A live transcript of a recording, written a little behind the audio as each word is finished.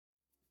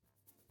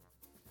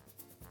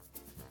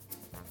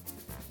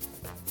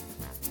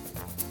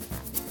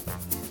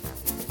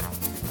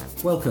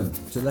Welcome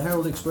to the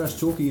Herald Express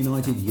Torquay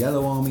United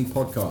Yellow Army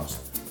podcast,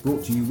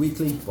 brought to you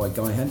weekly by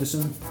Guy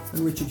Henderson and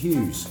Richard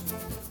Hughes.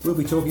 We'll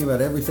be talking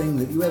about everything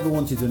that you ever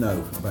wanted to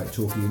know about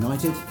Torquay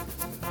United.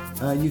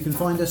 You can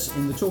find us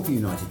in the Torquay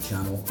United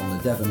channel on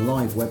the Devon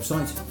Live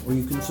website, or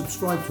you can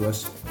subscribe to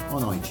us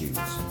on iTunes.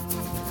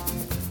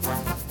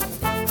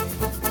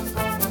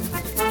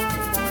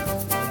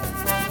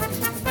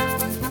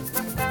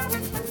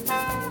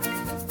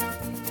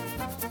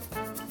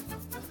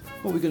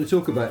 What are we going to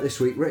talk about this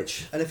week,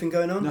 Rich? Anything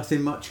going on?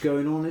 Nothing much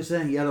going on, is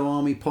there? Yellow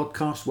Army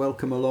podcast,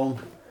 welcome along.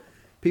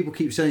 People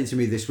keep saying to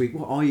me this week,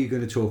 what are you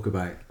going to talk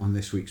about on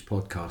this week's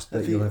podcast?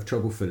 But you'll have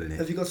trouble filling it.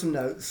 Have you got some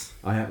notes?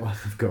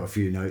 I've got a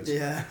few notes.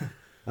 Yeah.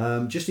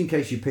 Just in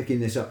case you're picking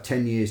this up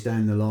 10 years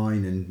down the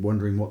line and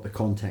wondering what the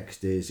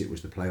context is, it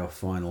was the playoff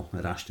final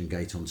at Ashton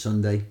Gate on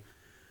Sunday.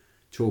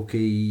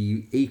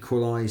 Torquay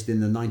equalised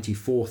in the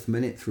 94th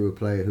minute through a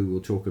player who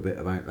we'll talk a bit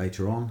about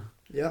later on.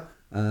 Yeah.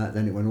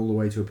 Then it went all the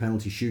way to a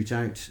penalty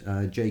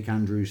shootout. Jake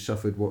Andrews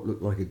suffered what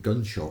looked like a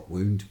gunshot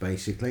wound,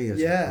 basically.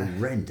 It's a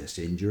horrendous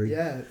injury.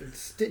 Yeah,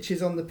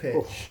 stitches on the pitch.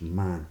 Oh,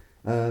 man.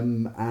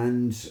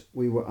 And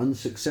we were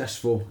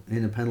unsuccessful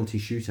in a penalty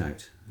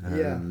shootout.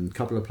 A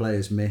couple of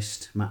players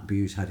missed. Matt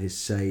Buse had his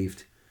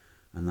saved,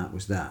 and that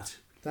was that.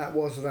 That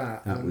was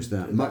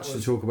that. Much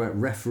to talk about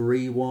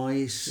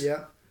referee-wise.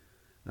 Yeah.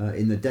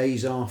 In the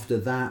days after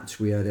that,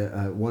 we had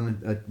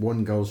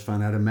one Goals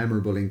fan had a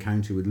memorable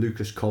encounter with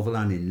Lucas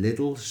Kovalan in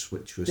Lidl's,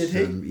 which was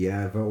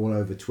all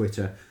over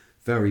Twitter.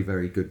 Very,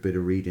 very good bit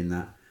of reading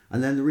that.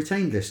 And then the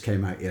retained list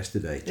came out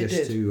yesterday,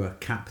 just to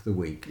cap the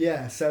week.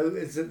 Yeah, so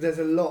there's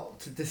a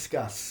lot to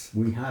discuss.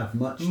 We have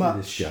much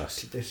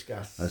to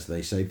discuss, as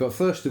they say. But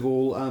first of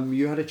all,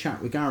 you had a chat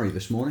with Gary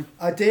this morning.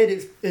 I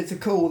did. It's a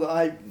call that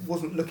I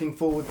wasn't looking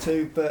forward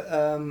to, but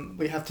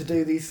we have to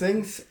do these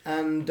things.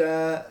 And we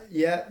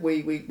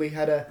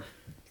had a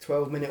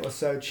 12-minute or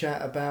so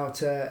chat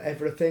about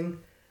everything.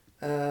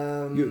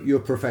 You're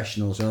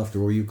professionals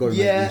after all. You've got to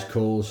make these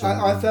calls.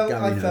 I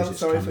felt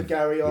sorry for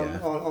Gary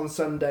on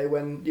Sunday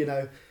when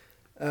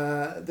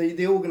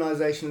the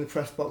organisation in the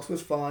press box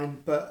was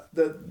fine, but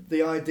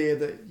the idea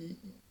that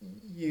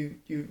you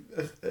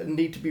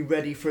need to be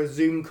ready for a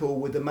Zoom call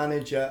with the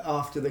manager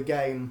after the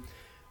game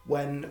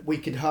when we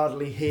could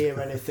hardly hear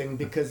anything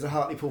because the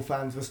Hartlepool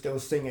fans were still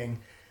singing,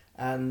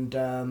 and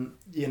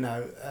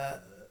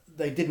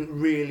they didn't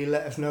really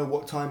let us know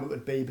what time it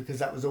would be because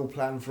that was all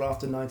planned for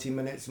after 90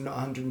 minutes and not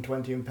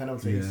 120 in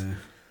penalties.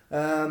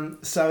 Yeah.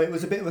 So it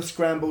was a bit of a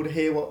scramble to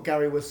hear what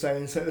Gary was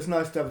saying. So it was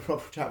nice to have a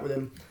proper chat with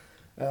him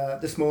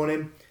this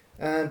morning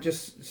and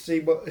just see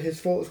what his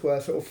thoughts were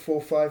sort of 4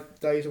 or 5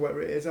 days or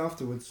whatever it is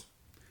afterwards.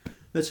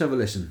 Let's have a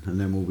listen and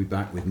then we'll be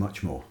back with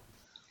much more.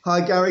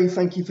 Hi Gary,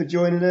 thank you for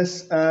joining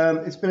us.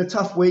 It's been a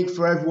tough week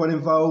for everyone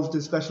involved,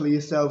 especially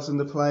yourselves and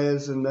the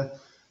players and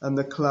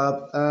the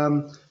club.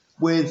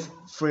 With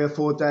 3 or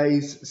 4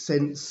 days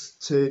since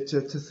to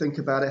think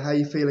about it, how are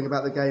you feeling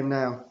about the game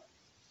now?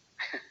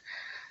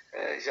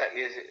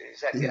 Exactly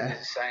the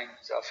same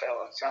as I felt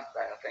on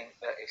Sunday. I think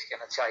that it's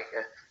going to take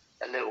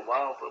a little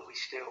while, but we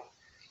still,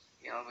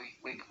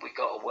 we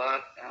got to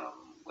work.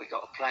 We got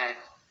to plan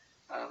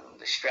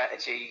the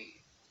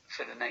strategy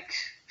for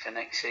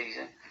next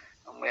season,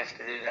 and we have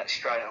to do that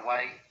straight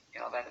away.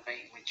 I've had a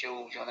meeting with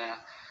George on our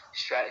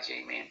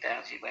strategy. Me and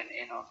Downsy went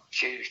in on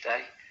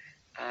Tuesday.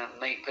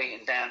 Me, Pete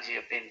and Downsy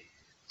have been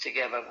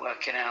together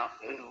working out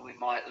who we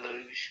might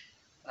lose,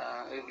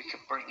 who we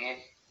can bring in,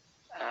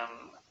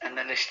 and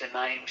the list of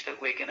names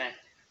that we're going to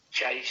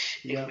chase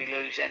if we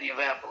lose any of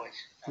our boys.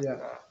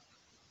 And,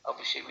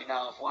 obviously we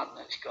know of one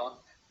that's gone,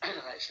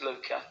 that's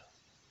Luca.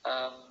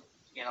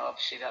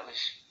 Obviously that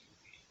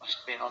must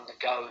have been on the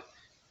go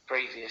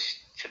previous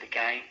to the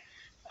game.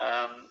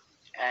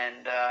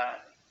 And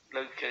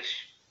Lucas,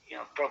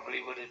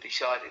 probably would have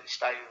decided to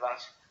stay with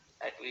us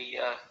had we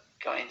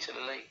got into the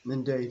league.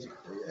 Indeed,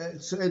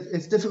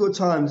 it's difficult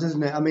times,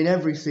 isn't it? I mean,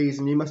 every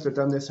season you must have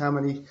done this. How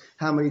many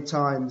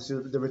times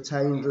the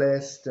retained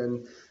list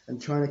and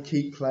trying to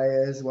keep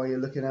players while you're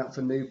looking out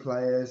for new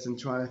players and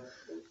trying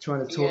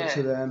to talk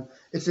to them.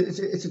 It's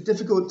a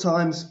difficult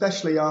time,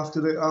 especially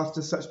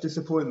after such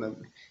disappointment.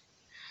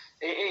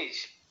 It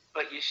is,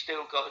 but you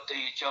still got to do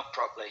your job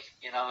properly,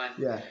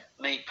 And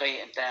me,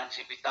 Pete, and Downsy,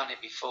 we've done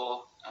it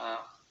before.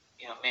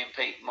 Me and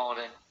Pete more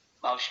than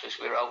most of us,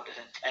 we're older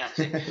than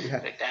Downsy,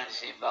 but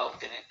Downsy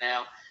involved in it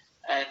now.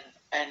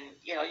 And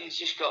you've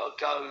just got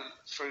to go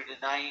through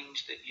the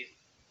names that you've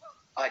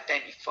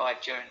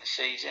identified during the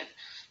season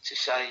to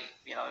say,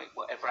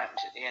 whatever happens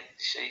at the end of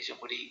the season,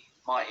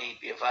 might he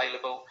be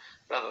available,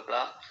 blah, blah,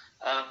 blah.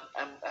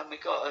 And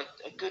we've got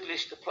a good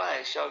list of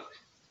players. So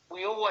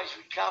we always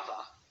recover.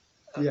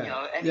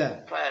 Any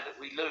player that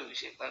we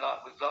lose,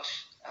 we've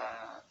lost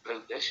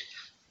Lucas,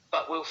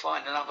 but we'll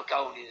find another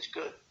goalie that's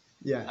good.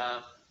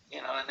 Yeah.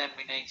 And then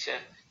we need to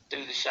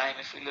do the same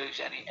if we lose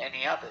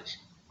any others.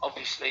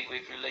 Obviously,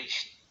 we've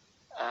released,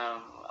 I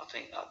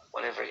think,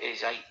 whatever it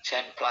is, 8,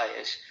 10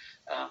 players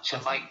to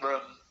make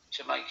room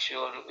to make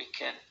sure that we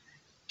can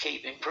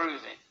keep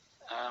improving.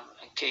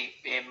 and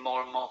keep being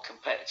more and more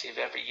competitive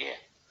every year.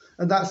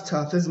 And that's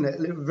tough, isn't it?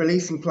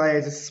 Releasing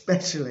players,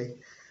 especially.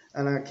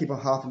 And I keep on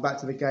harping back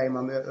to the game.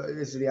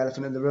 This is the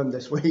elephant in the room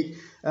this week,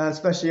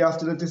 especially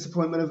after the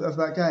disappointment of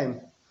that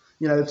game.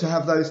 To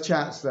have those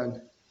chats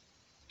then.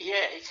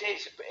 Yeah, it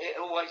is. It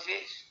always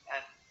is,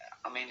 and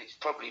I mean it's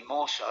probably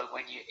more so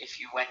if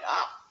you went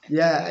up.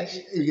 Yeah,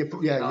 you're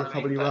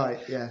probably right.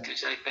 Yeah,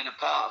 because they've been a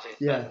part of it.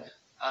 Yeah.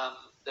 But,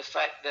 the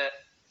fact that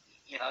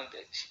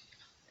that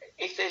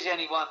if there's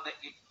anyone that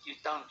you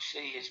don't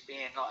see as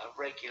being like a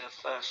regular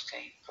first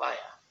team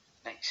player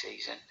next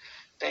season,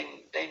 then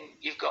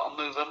you've got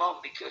to move them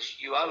on, because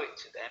you owe it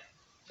to them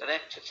for them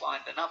to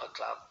find another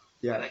club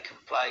where they can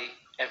play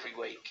every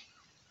week,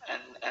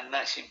 and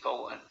that's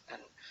important.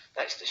 And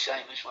that's the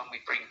same as when we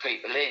bring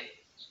people in.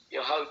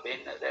 You're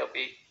hoping that they'll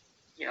be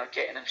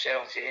getting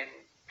themselves in,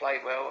 play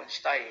well and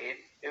stay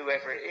in,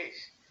 whoever it is.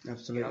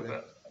 Absolutely.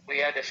 But we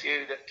had a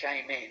few that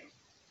came in,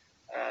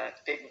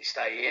 didn't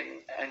stay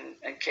in,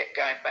 and kept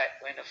going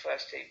back when the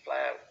first team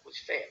player was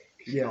fit,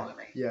 if you know what I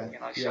mean.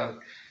 Yeah. So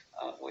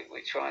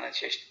we're trying to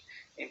just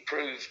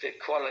improve the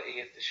quality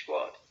of the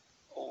squad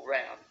all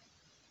round.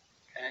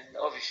 And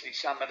obviously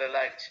some of the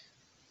lads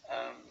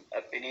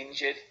have been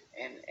injured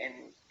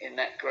in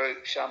that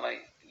group. Some are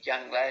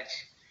young lads,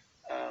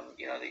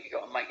 that you've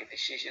got to make a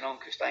decision on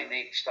because they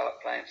need to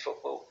start playing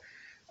football.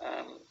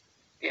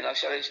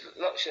 So there's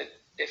lots of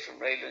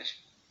different reasons.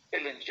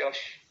 Bill and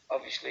Josh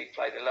obviously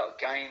played a lot of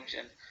games,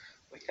 and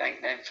we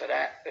thank them for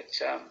that. But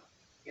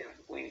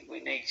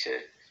we need to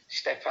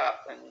step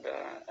up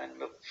and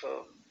look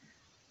for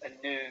a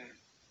new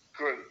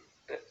group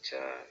that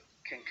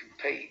can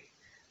compete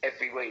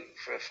every week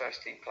for a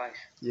first team place.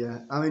 Yeah,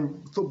 I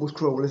mean football's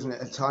cruel, isn't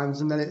it, at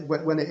times? And then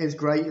when it is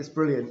great, it's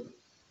brilliant.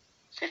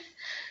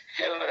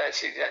 Well,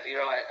 that's exactly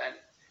right. And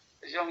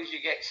as long as you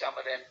get some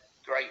of them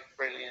great,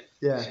 brilliant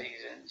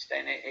seasons,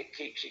 then it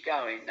keeps you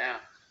going.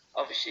 Now,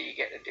 obviously, you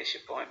get the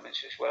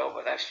disappointments as well,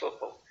 but that's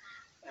football.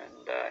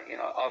 And,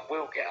 I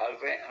will get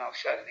over it, and I'll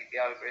certainly be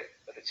over it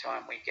by the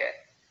time we get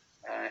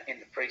in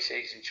the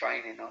pre-season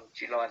training on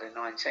July the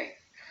 19th.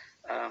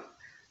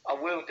 I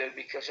will do,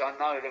 because I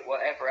know that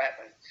whatever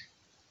happens,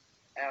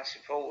 our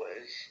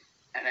supporters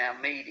and our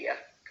media,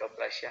 God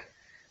bless you,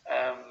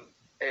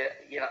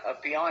 are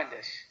behind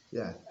us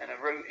and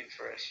are rooting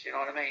for us. You know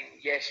what I mean?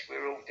 Yes,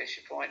 we're all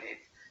disappointed,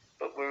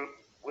 but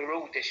we're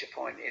all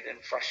disappointed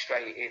and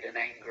frustrated and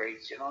angry.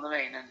 Do you know what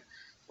I mean? And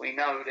we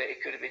know that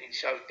it could have been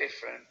so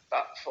different,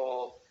 but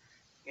for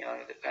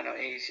the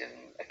penalties and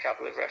a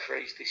couple of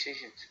referees'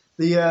 decisions.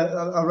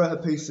 I wrote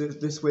a piece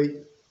this week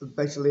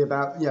basically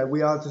about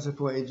we are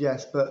disappointed,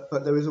 yes, but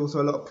there is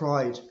also a lot of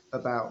pride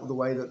about the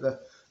way that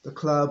the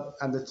club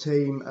and the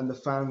team and the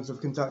fans have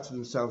conducted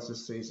themselves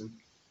this season.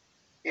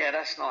 Yeah,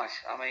 that's nice.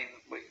 I mean,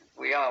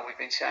 we've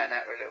been saying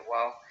that for a little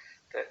while,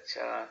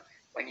 that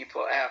when you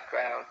put our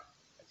crowd,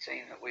 the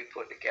team that we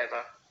put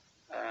together,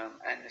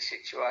 and the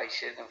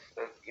situation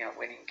of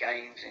winning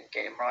games and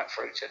getting right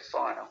through to the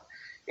final,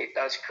 it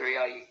does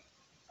create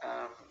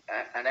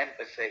an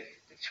empathy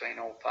between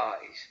all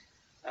parties.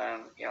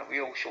 We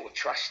all sort of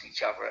trust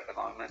each other at the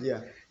moment,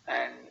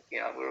 and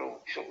we're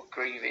all sort of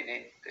grieving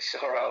in the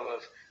sorrow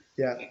of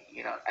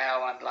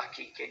how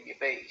unlucky can you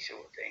be,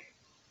 sort of thing.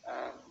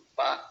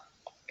 But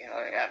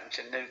it happened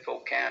to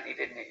Newport County,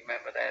 didn't it?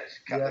 Remember, there was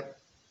a couple of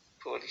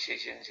poor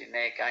decisions in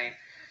their game,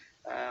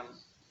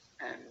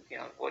 and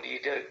what do?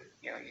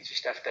 You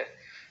just have to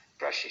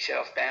brush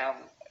yourself down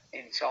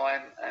in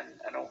time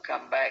and all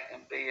come back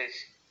and be as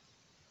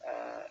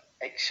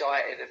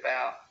excited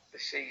about the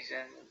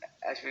season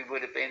as we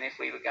would have been if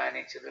we were going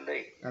into the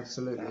league.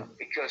 Absolutely.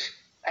 Because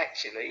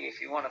actually,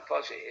 if you want a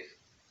positive,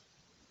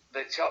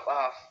 the top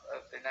half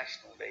of the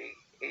National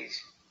League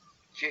is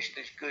just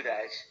as good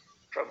as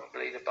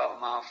probably the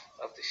bottom half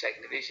of the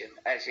second division,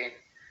 as in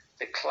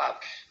the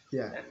clubs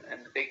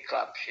and the big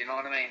clubs. You know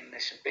what I mean?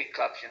 There's some big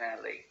clubs in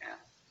our league now.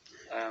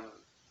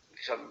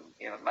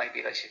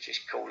 Maybe they should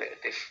just call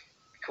it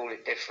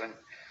different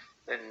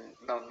than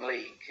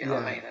non-league. You know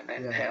what I mean? And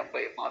then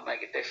it might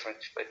make a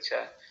difference. But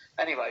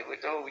anyway, we'll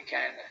do all we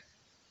can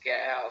to get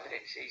out of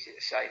it. It's easy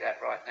to say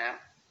that right now,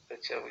 but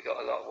we've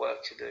got a lot of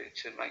work to do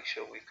to make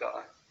sure we've got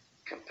a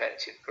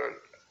competitive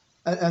group.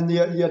 And you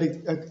had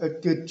a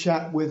good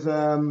chat with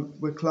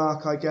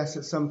Clark, I guess,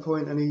 at some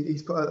point, and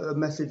he's put a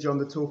message on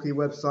the Torquay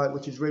website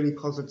which is really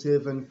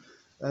positive and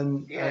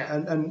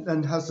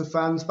has the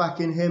fans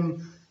backing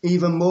him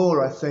even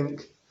more, I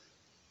think.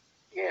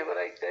 Yeah, well,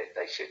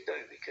 they should do,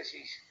 because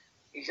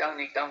he's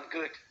only done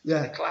good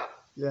to the club.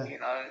 Yeah.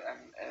 And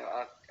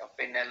I've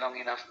been there long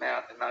enough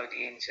now to know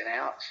the ins and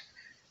outs.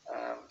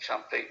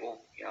 Some people,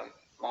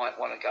 might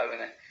want to go in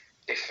a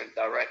different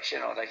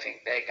direction, or they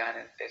think they're going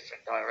in a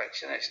different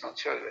direction. That's not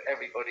true.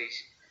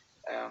 Everybody's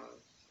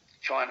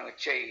trying to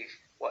achieve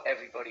what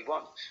everybody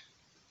wants,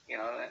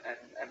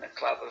 and the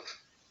club have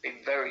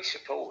been very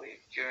supportive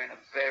during a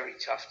very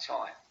tough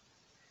time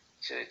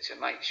to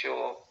make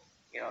sure,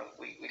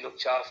 we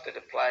looked after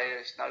the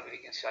players. Nobody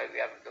can say we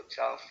haven't looked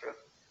after them.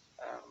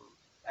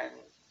 And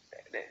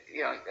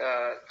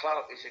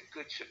Clark is a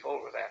good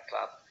supporter of our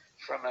club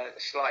from a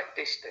slight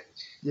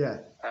distance. Yeah.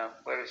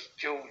 Whereas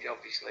George,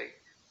 obviously,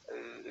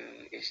 who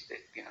is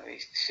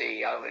he's the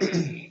CEO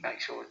and he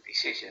makes all the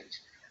decisions.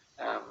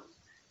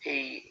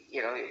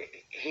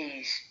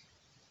 He's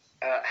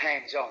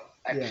hands on,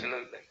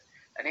 absolutely,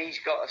 and he's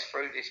got us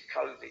through this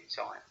COVID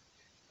time,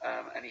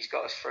 and he's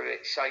got us through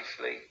it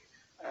safely.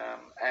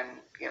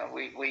 And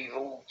we've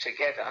all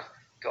together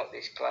got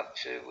this club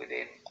to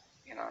within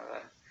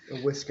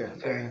a whisker. A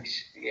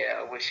whisker. Yeah,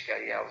 I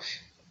was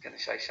going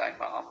to say something,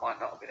 but I might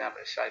not have been able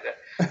to say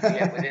that.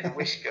 Yeah, within a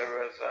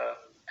whisker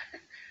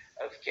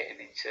of getting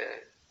into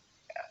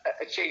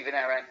achieving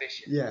our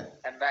ambition. Yeah,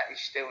 and that is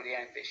still the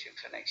ambition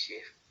for next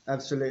year.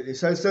 Absolutely.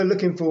 So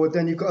looking forward,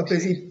 then you've got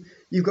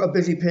a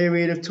busy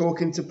period of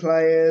talking to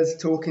players,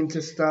 talking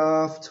to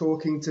staff,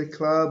 talking to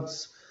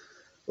clubs,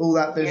 all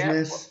that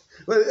business.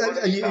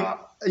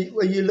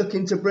 Are you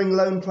looking to bring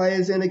loan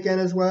players in again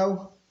as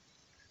well?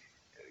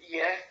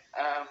 Yeah,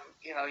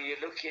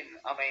 you're looking.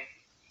 I mean,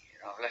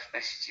 I've left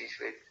messages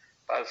with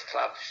both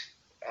clubs,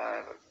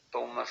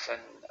 Bournemouth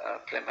and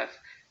Plymouth,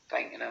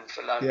 thanking them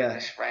for loaning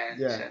us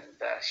Rans and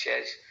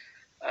Shez,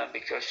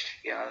 because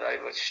they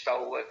were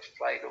stalwarts,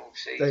 played all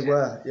season. They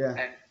were,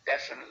 and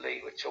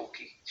definitely were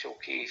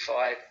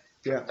Torquayified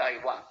from day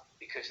one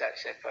because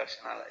that's their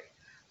personality.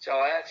 So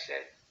I have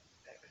said,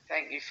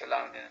 thank you for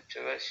loaning them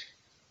to us.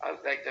 I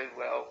hope they do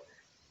well,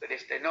 but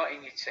if they're not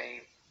in your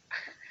team,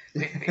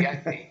 we'd be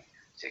happy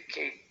to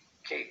keep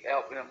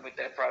helping them with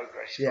their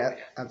progress. Yeah,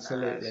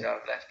 absolutely. So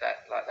I've left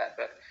that like that.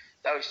 But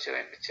those two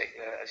in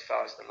particular, as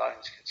far as the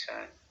loan's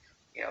concerned,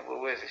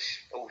 were with us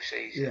all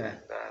season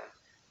and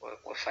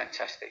were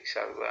fantastic.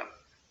 So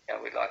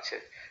we'd like to,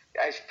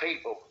 as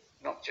people,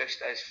 not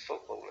just as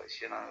footballers,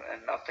 and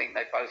I think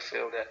they both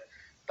feel that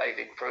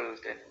they've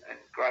improved and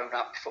grown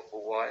up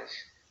football-wise,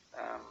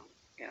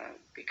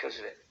 because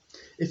of it.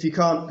 If you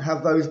can't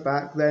have those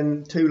back,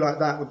 then two like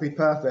that would be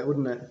perfect,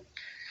 wouldn't it?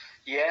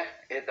 Yeah,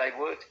 they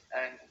would.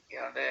 And,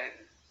 then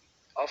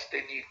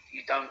often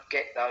you don't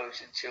get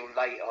those until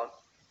late on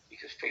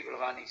because people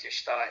have only just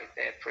started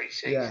their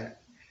pre-season. Yeah.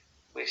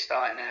 We're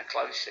starting our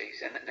close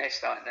season and they're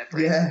starting their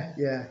pre-season.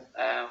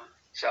 Yeah.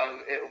 So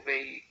it'll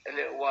be a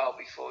little while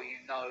before you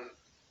know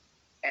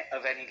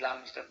of any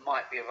loans that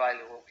might be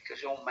available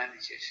because all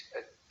managers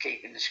are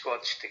keeping the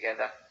squads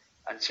together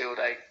until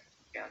they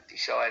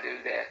decide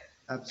who their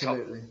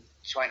Absolutely.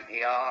 top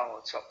 20 are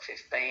or top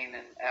 15,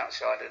 and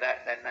outside of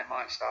that, then they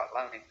might start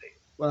loaning people.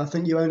 Well, I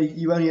think you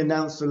only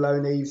announced the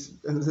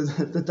loanees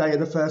the day of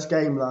the first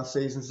game last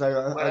season.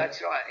 So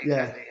that's right,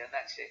 exactly, and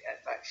that's it.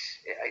 That's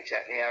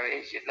exactly how it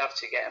is. You'd love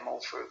to get them all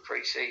through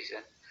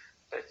pre-season,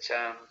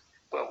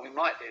 but we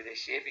might do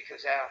this year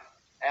because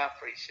our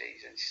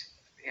pre-season,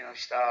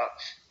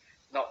 starts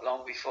not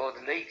long before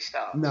the league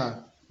starts.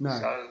 No.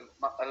 So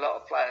a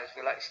lot of players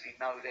will actually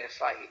know their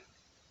fate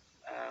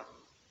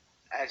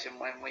as and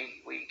when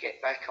we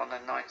get back on the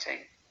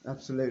 19th.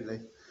 Absolutely.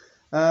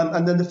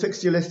 And then the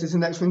fixture list is the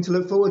next thing to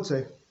look forward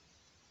to.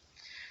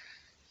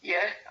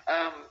 Yeah,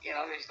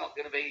 there's not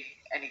going to be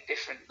any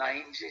different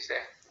names, is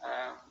there?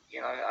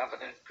 Other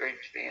than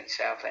Grimsby and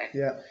Southend.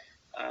 Yeah.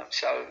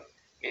 So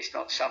it's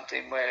not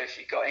something where if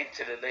you got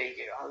into the league,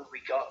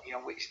 we got,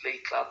 which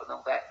league club and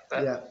all that.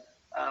 But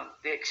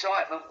the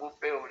excitement will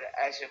build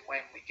as and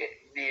when we get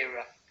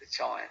nearer the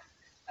time.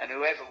 And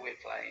whoever we're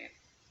playing,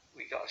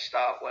 we got to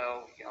start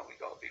well. We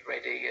got to be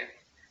ready and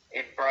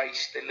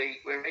embrace the league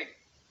we're in.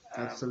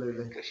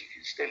 Absolutely. Because you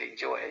can still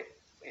enjoy it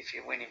if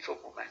you're winning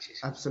football matches.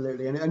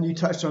 Absolutely, and you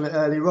touched on it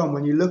earlier on.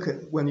 When you look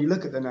at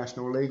the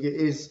National League, it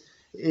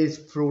is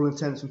for all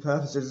intents and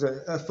purposes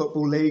a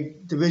football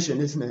league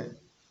division, isn't it?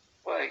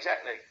 Well,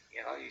 exactly.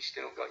 You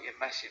still got your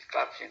massive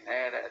clubs in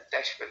there that are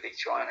desperately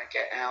trying to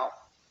get out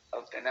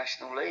of the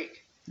National League.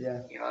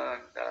 Yeah.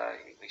 And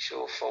we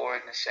saw 4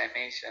 in the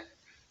semis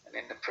and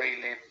in the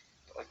prelim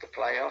of the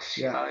playoffs.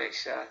 Yeah.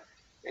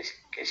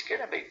 It's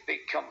going to be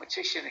big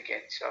competition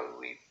again, so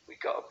we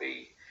got to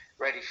be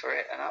ready for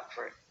it and up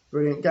for it.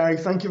 Brilliant, Gary.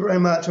 Thank you very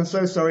much. I'm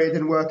so sorry it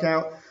didn't work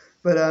out,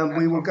 but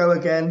we will go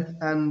again,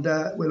 and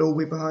we'll all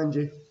be behind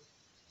you.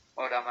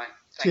 Well done, mate.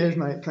 Cheers,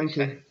 mate. Thank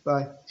you.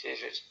 Bye.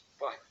 Cheers, Rich.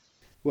 Bye.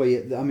 Well,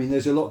 yeah, I mean,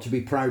 there's a lot to be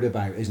proud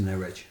about, isn't there,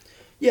 Rich?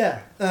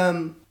 Yeah,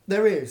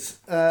 there is.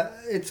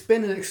 It's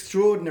been an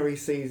extraordinary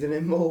season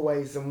in more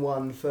ways than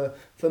one for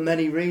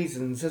many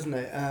reasons, hasn't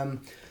it?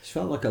 It's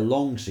felt like a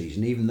long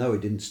season, even though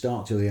it didn't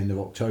start till the end of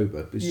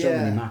October. There's so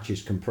many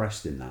matches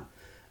compressed in that.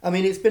 I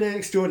mean, it's been an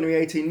extraordinary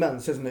 18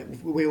 months, hasn't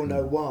it? We all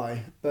know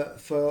why. But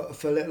for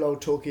little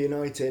old Torquay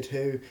United,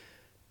 who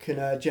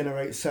can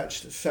generate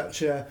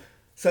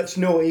such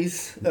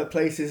noise at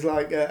places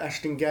like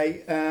Ashton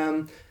Gate,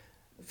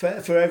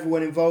 for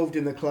everyone involved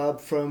in the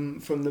club, from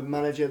the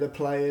manager, the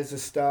players, the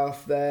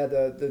staff there,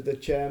 the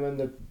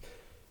chairman,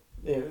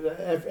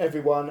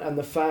 everyone, and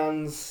the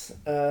fans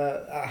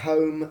at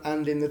home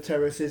and in the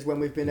terraces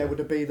when we've been able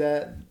to be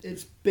there.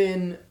 It's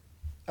been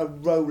a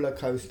roller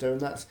coaster,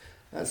 and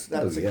That's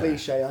a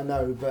cliche, I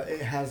know, but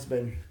it has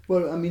been.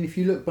 Well, I mean, if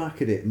you look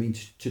back at it, I mean,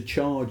 to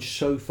charge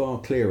so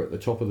far clear at the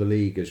top of the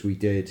league as we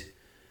did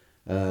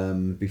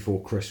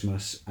before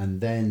Christmas,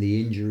 and then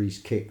the injuries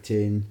kicked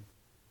in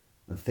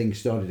and things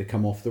started to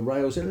come off the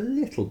rails a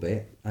little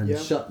bit, and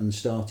Sutton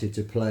started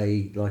to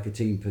play like a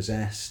team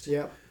possessed.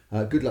 Yeah.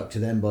 Good luck to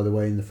them, by the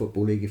way, in the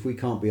Football League. If we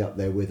can't be up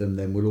there with them,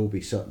 then we'll all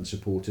be Sutton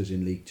supporters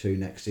in League 2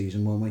 next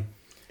season, won't we?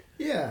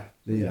 Yeah.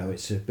 You know,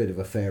 it's a bit of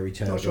a fairy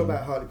tale. Not sure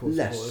about Hartlepool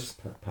supporters.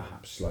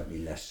 Perhaps slightly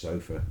less so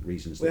for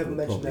reasons we that haven't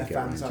we'll mentioned probably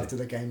their fans after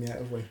the game yet,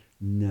 have we?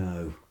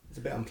 No. It's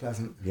a bit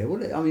unpleasant. Yeah,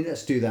 well, I mean,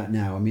 let's do that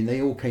now. I mean,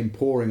 they all came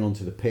pouring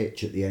onto the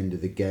pitch at the end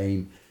of the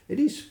game. It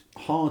is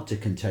hard to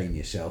contain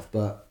yourself,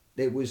 but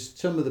it was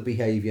some of the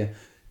behaviour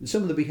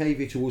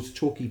towards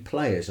Torquay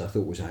players I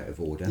thought was out of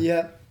order.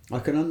 Yeah. I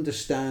can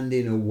understand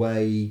in a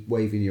way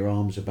waving your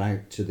arms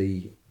about to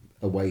the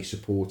away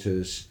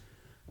supporters,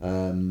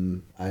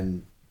 and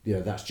you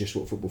know that's just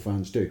what football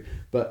fans do.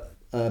 But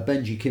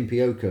Benji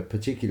Kimpioka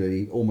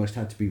particularly almost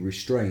had to be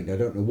restrained. I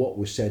don't know what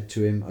was said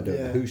to him. I don't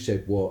know who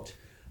said what.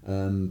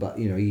 But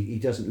you know he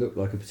doesn't look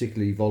like a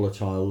particularly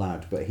volatile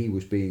lad. But he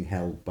was being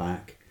held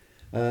back.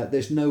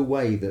 There's no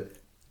way that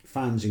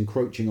fans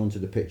encroaching onto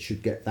the pitch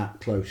should get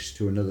that close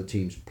to another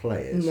team's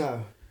players.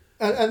 No.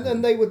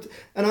 And they would,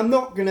 and I'm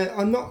not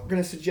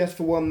gonna suggest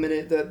for 1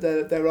 minute that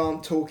there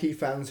aren't Torquay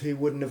fans who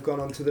wouldn't have gone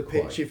onto the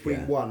pitch if we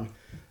won.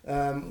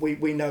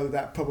 We know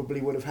that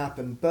probably would have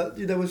happened, but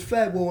there was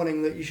fair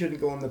warning that you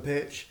shouldn't go on the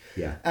pitch.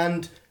 Yeah.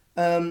 And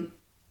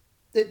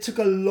it took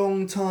a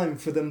long time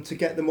for them to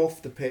get them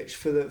off the pitch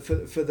for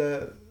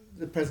the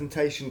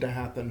presentation to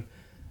happen,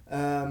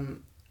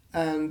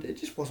 and it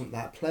just wasn't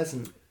that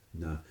pleasant.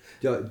 No.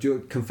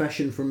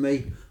 Confession from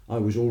me, I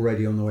was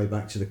already on the way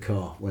back to the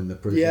car when the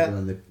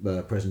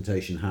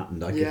presentation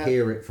happened. I could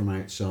hear it from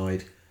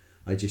outside.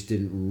 I just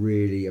didn't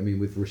really, I mean,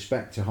 with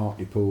respect to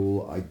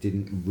Hartlepool, I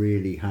didn't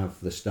really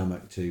have the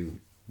stomach to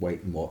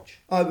wait and watch.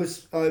 I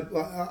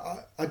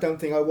don't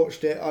think I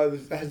watched it. I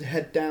had to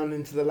head down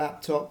into the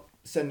laptop,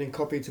 sending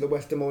copy to the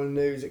Westmoreland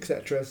News,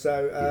 etc.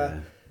 So,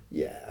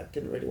 I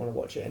didn't really want to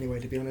watch it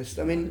anyway, to be honest.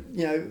 I mean,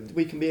 you know,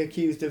 we can be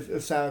accused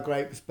of sour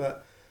grapes,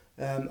 but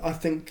I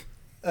think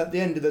at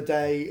the end of the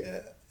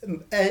day,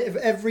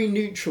 every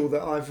neutral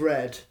that I've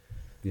read,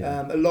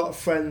 a lot of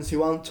friends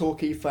who aren't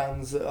Torquay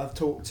fans that I've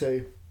talked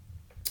to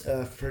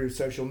through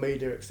social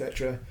media,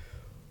 etc.,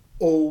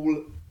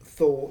 all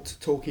thought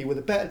Torquay were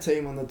the better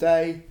team on the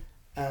day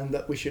and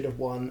that we should have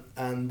won,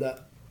 and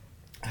that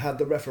had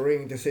the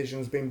refereeing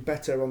decisions been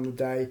better on the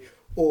day,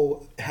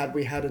 or had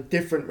we had a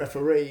different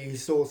referee who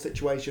saw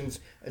situations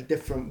a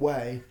different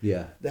way,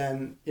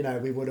 then, you know,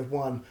 we would have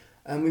won.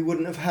 And we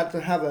wouldn't have had to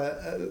have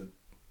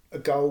a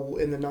goal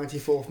in the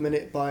 94th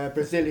minute by a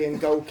Brazilian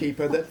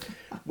goalkeeper that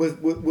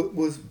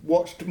was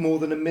watched more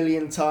than 1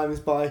 million times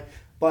by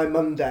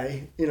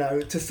Monday, you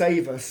know, to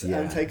save us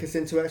and take us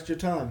into extra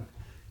time.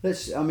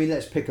 Let's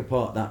pick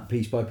apart that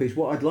piece by piece.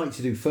 What I'd like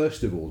to do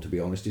first of all, to be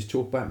honest, is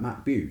talk about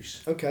Matt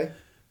Buse. Okay.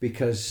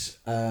 Because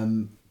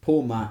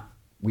poor Matt,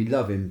 we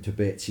love him to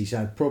bits. He's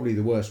had probably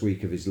the worst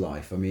week of his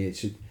life. I mean,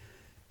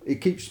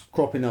 it keeps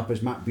cropping up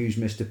as Matt Buse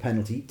missed a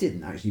penalty. He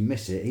didn't actually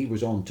miss it. He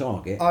was on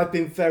target. I've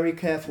been very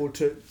careful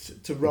to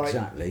write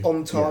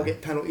on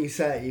target penalty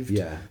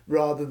saved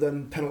rather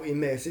than penalty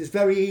miss. It's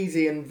very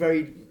easy and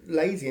very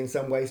lazy in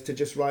some ways to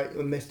just write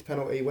a missed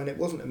penalty when it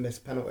wasn't a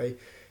missed penalty.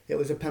 It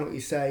was a penalty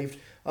saved.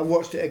 I've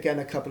watched it again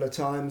a couple of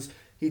times.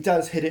 He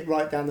does hit it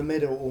right down the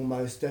middle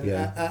almost, and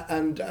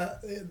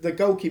the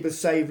goalkeeper's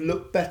save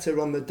looked better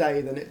on the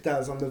day than it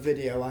does on the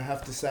video, I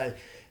have to say.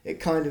 It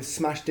kind of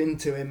smashed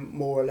into him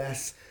more or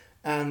less,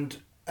 and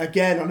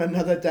again on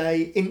another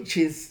day,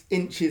 inches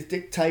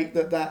dictate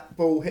that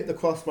ball hit the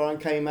crossbar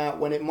and came out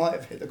when it might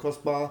have hit the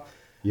crossbar,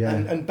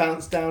 and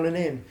bounced down and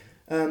in.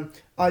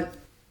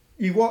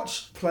 You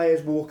watch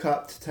players walk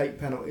up to take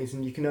penalties,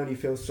 and you can only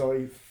feel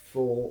sorry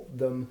for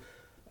them.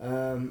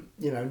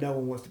 You know, no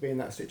one wants to be in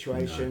that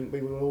situation. No.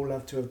 We would all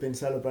love to have been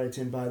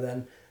celebrating by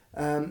then.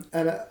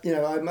 You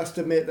know, I must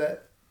admit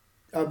that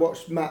I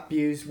watched Matt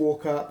Buse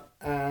walk up,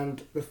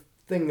 and the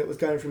thing that was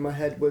going through my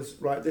head was,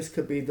 right, this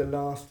could be the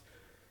last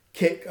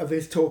kick of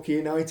his Torquay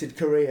United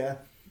career,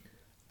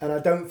 and I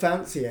don't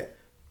fancy it.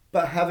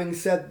 But having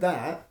said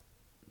that,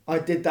 I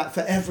did that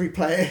for every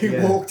player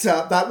who walked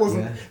up. That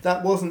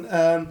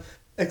wasn't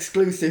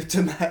exclusive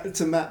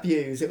to Matt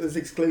Buse. It was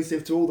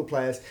exclusive to all the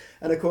players.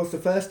 And of course, the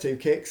first two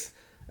kicks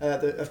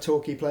of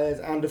Torquay players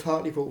and of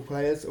Hartlepool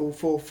players, all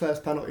four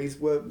first penalties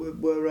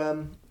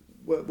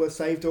were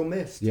saved or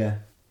missed.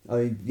 I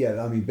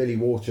mean, Billy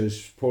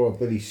Waters, poor old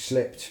Billy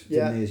slipped,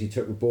 didn't he, as he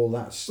took the ball.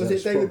 Was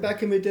it David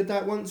Beckham who did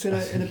that once in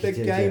a big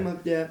game?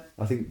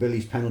 I think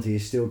Billy's penalty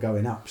is still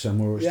going up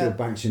somewhere. It's still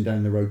bouncing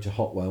down the road to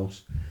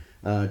Hotwells.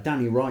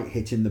 Danny Wright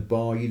hitting the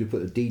bar. You'd have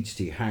put the deeds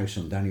to your house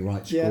on Danny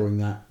Wright scoring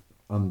that.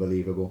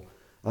 Unbelievable.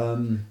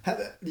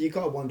 You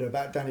got to wonder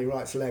about Danny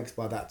Wright's legs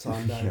by that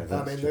time, though.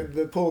 I mean,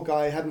 the poor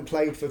guy hadn't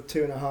played for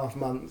 2.5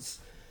 months.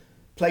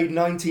 played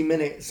 90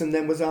 minutes and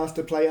then was asked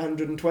to play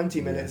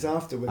 120 minutes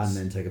afterwards. And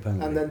then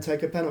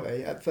take a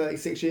penalty. At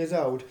 36 years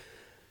old.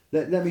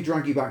 Let me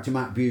drag you back to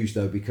Matt Buse,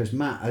 though, because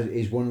Matt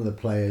is one of the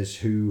players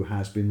who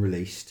has been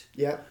released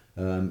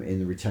in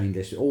the retained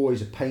list.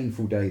 Always a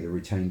painful day, the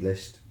retained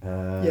list.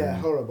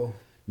 Horrible.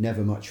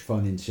 Never much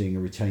fun in seeing a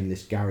retained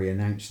list. Gary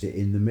announced it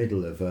in the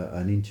middle of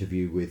an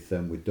interview with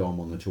Dom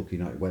on the Torquay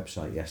United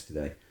website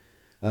yesterday.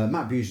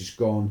 Matt Buse is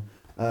gone.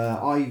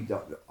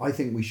 I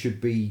think we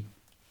should be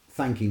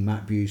thanking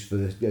Matt Buse for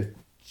the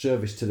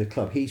service to the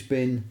club. He's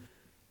been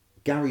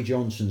Gary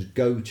Johnson's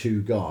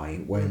go-to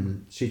guy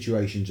when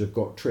situations have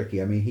got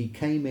tricky. I mean, he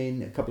came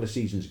in a couple of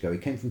seasons ago. He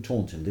came from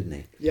Taunton, didn't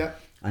he? Yeah.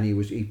 And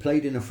he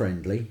played in a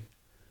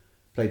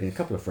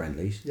couple of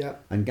friendlies. Yeah.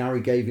 And Gary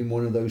gave him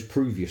one of those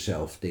prove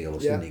yourself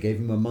deals, didn't he? Gave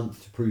him a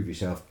month to prove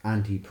yourself,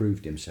 and he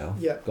proved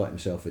himself. Yeah. Got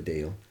himself a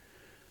deal.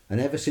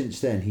 And ever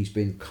since then, he's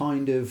been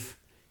kind of,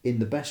 in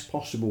the best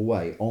possible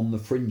way, on the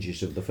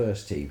fringes of the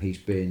first team. He's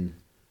been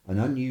an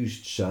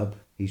unused sub.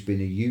 He's been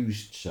a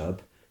used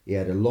sub. He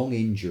had a long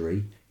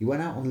injury. He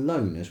went out on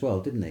loan as well,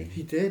 didn't he?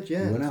 He did,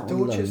 yeah. He went out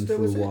on loan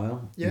for a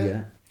while.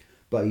 Yeah.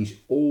 But he's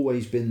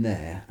always been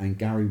there, and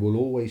Gary will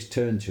always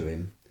turn to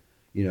him,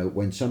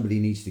 when somebody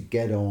needs to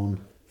get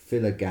on,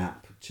 fill a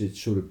gap, to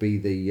sort of be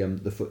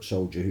the foot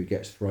soldier who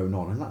gets thrown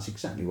on. And that's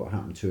exactly what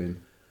happened to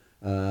him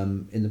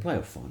in the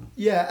playoff final.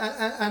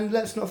 Yeah, and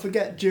let's not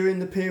forget, during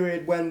the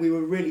period when we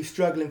were really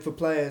struggling for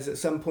players, at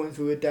some points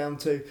we were down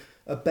to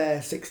a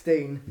bare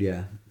 16,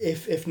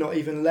 if not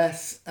even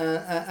less,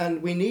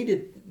 and we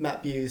needed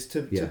Matt Buse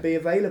to be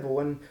available.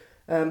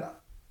 And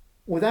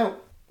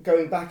without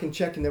going back and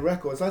checking the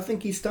records, I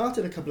think he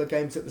started a couple of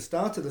games at the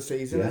start of the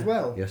season as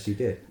well. Yes, he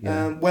did.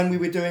 When we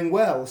were doing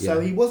well.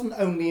 So he wasn't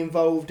only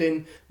involved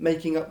in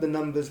making up the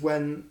numbers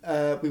when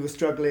we were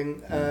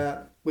struggling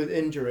with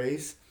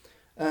injuries.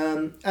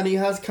 And he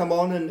has come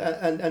on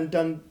and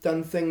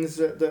done things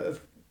that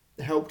have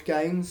helped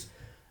games.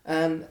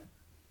 And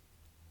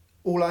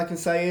all I can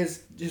say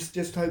is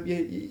just hope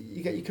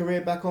you get your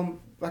career back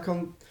on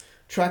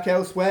track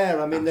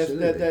elsewhere. I mean,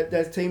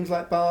 there's teams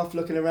like Bath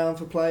looking around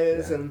for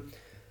players, and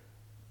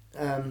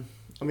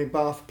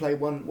Bath play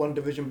one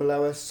division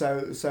below us,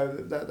 so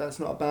that's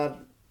not a bad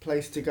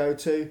place to go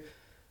to.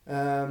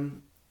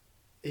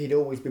 He'd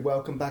always be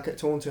welcome back at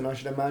Taunton, I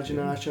should imagine,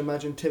 and I should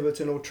imagine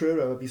Tiverton or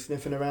Truro would be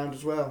sniffing around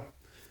as well.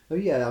 Oh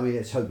yeah, I mean,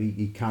 let's hope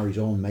he carries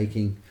on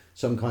making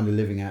some kind of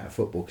living out of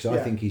football, because I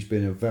think he's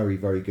been a very,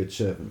 very good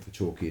servant for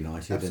Torquay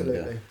United.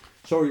 Absolutely. And,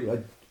 sorry, I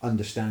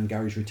understand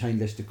Gary's retained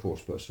list, of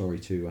course, but sorry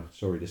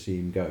to see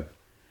him go.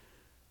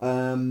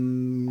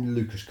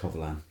 Lucas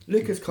Coverland.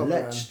 Let's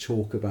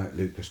talk about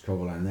Lucas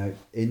Coverland now.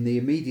 In the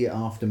immediate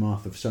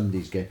aftermath of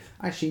Sunday's game,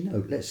 actually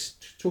no, let's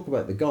talk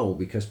about the goal,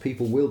 because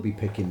people will be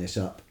picking this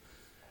up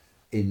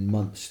in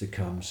months to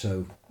come.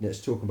 So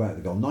let's talk about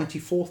the goal.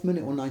 94th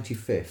minute or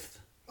 95th?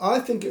 I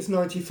think it's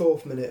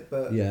 94th minute,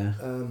 but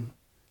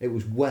it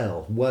was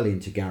well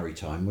into Gary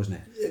time, wasn't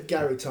it?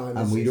 Gary time.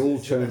 And we'd all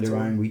turned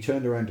around. We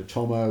turned around to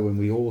Tomo, and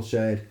we all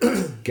said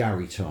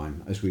Gary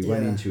time as we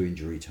went into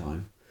injury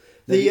time.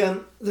 He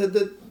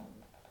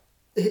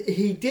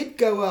did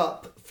go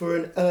up for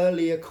an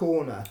earlier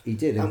corner. He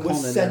did, and Connor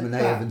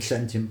Nemenayev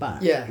sent him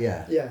back.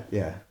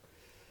 Yeah.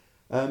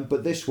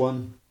 But this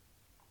one,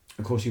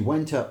 of course, he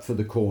went up for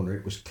the corner.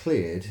 It was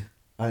cleared,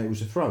 and it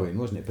was a throw-in,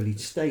 wasn't it? But he'd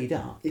stayed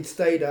up.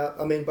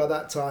 I mean, by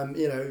that time,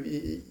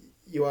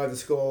 you either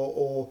score,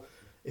 or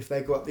if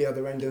they go up the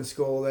other end and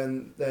score,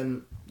 then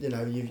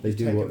you've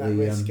taken that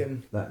risk.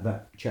 And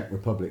that Czech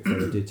Republic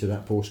fella did to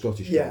that poor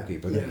Scottish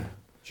goalkeeper. Yeah.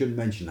 Shouldn't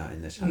mention that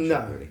in this house,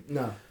 really.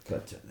 No.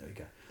 But there we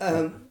go.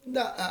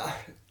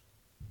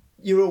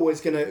 You're always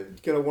gonna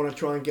want to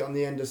try and get on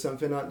the end of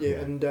something, aren't you?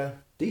 Yeah. And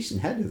decent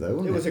header though,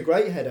 wasn't it? It was a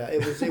great header.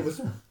 It was.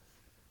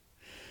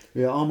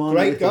 Armani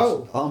great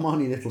goal.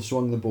 Armani Little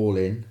swung the ball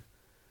in.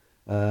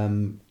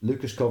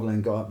 Lucas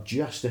Coverland got up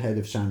just ahead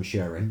of Sam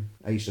Sherring,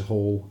 Asa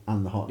Hall,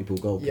 and the Hartlepool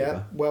goalkeeper.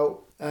 Yeah.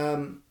 Well,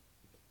 the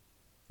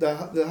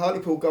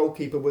Hartlepool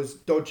goalkeeper was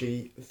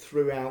dodgy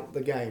throughout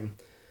the game.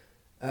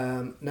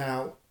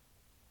 Now,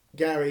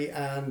 Gary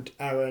and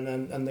Aaron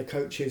and the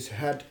coaches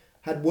had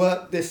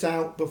worked this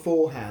out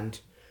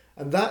beforehand,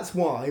 and that's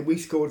why we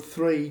scored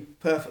 3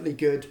 perfectly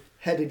good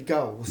headed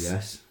goals.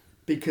 Yes.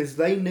 Because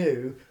they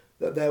knew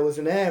that there was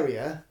an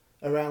area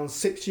around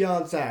 6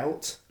 yards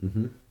out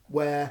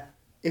where,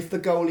 if the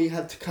goalie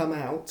had to come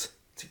out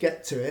to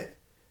get to it,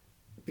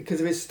 because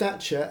of his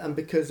stature and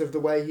because of the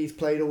way he's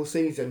played all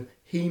season,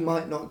 he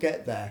might not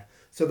get there.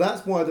 So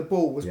that's why the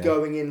ball was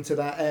going into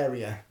that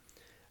area.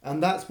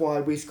 And that's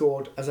why we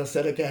scored, as I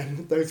said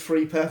again, those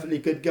 3 perfectly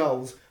good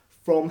goals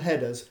from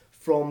headers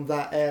from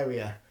that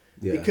area.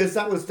 Yeah. Because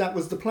that was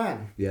the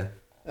plan. Yeah.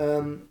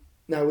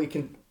 Now we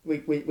can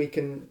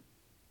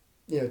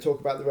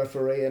talk about the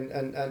referee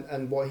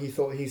and what he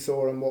thought he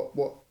saw and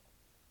what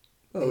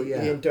he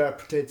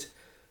interpreted.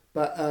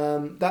 But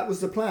that was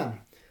the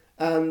plan.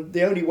 And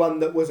the only one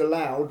that was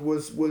allowed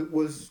was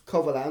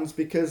Coverland's,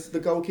 because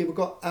the goalkeeper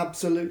got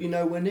absolutely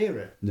nowhere near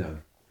it. No.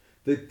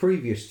 The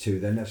previous two,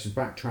 then, let's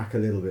backtrack a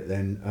little bit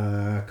then.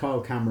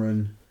 Kyle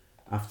Cameron,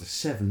 after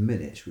 7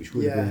 minutes, which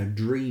would have been a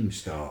dream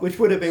start. Which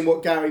would have been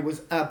what Gary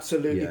was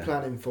absolutely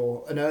planning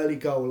for, an early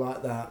goal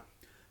like that.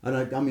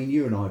 And I mean,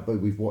 you and I,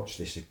 we've watched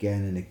this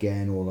again and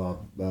again. All our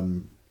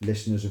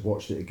listeners have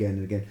watched it again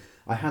and again.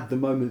 I had the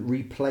moment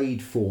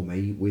replayed for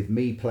me with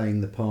me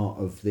playing the part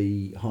of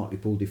the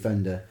Hartlepool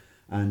defender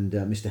and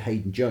Mr.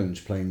 Hayden Jones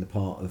playing the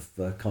part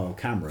of Kyle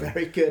Cameron.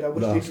 Very good. I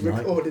wish you'd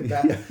recorded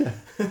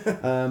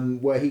that.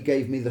 Where he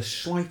gave me the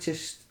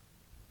slightest,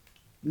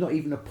 not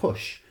even a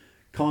push.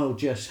 Kyle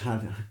just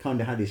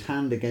had his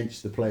hand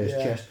against the player's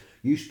chest.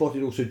 You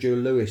spotted also Joe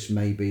Lewis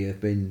maybe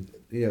have been,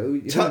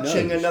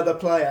 touching another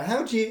player.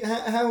 How do you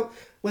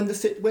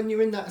when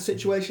you're in that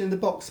situation in the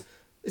box,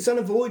 it's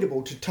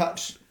unavoidable to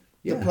touch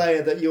the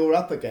player that you're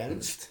up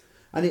against.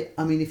 And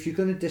if you're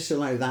going to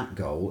disallow that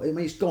goal,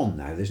 it's gone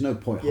now. There's no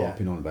point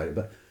harping on about it.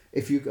 But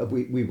if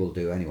we will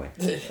do anyway.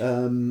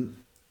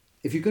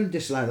 If you're going to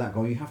disallow that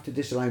goal, you have to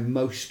disallow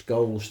most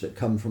goals that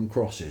come from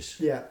crosses.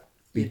 Yeah,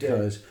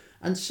 because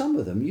and some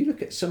of them, you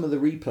look at some of the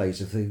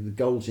replays of the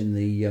goals in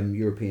the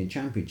European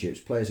Championships.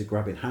 Players are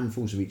grabbing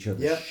handfuls of each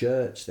other's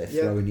shirts. They're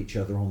throwing each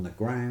other on the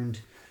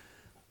ground.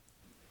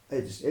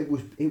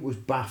 It was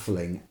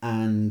baffling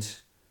and.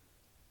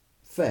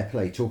 Fair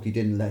play, Torquay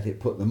didn't let it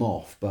put them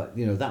off, but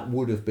that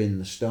would have been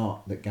the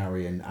start that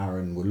Gary and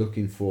Aaron were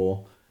looking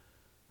for.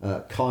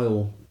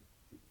 Kyle,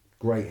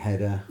 great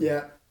header.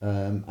 Yeah.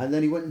 And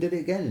then he went and did it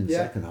again in the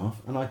second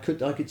half, and I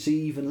could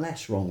see even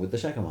less wrong with the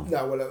second one.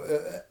 No,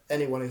 well,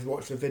 anyone who's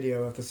watched the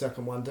video of the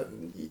second one,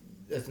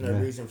 there's no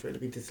reason for it to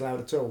be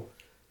disallowed at all.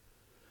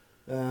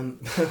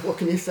 What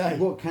can you say?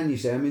 What can you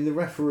say? I mean, the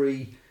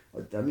referee.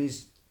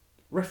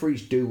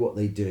 Referees do what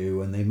they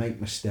do, and they make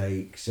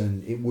mistakes,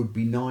 and it would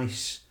be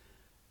nice.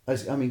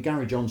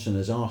 Gary Johnson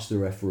has asked the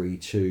referee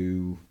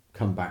to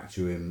come back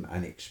to him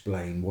and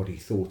explain what he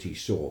thought he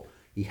saw.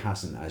 He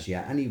hasn't as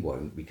yet, and he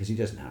won't because he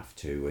doesn't have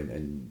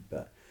to.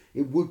 But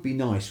it would be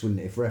nice,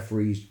 wouldn't it, if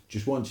referees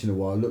just once in a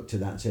while looked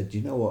at that and said, "Do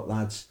you know what,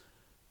 lads?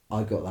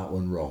 I got that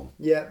one wrong."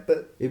 Yeah,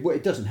 but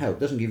it doesn't help. It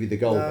doesn't give you the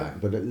goal back,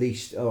 but at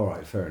least all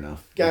right, fair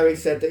enough. Gary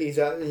said that he's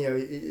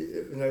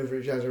an over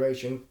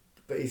exaggeration.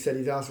 But he said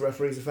he's asked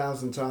referees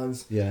 1,000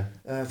 times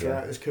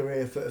throughout his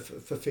career for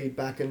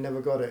feedback and never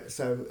got it.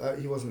 So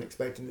he wasn't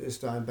expecting it this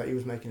time, but he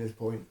was making his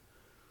point.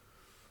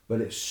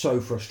 But it's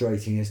so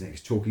frustrating, isn't it?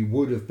 Because Torquay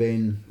would have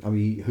been,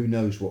 who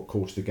knows what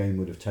course the game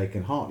would have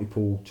taken.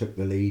 Hartlepool took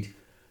the lead.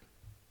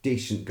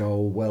 Decent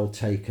goal, well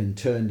taken,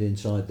 turned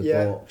inside the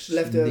box. We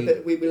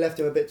left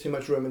him a bit too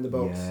much room in the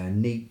box. Yeah,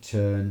 neat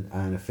turn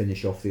and a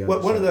finish off the other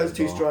side. One of those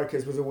two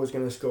strikers was always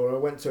going to score. I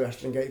went to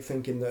Ashton Gate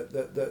thinking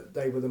that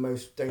they were the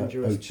most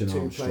dangerous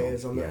two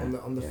players on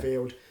the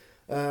field.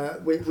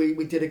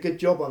 We did a good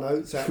job on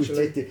Oates,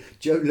 actually.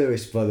 Joe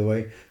Lewis, by the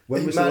way. My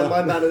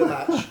man of the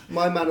match.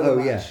 My man of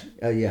the match.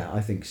 Yeah,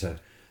 I think so.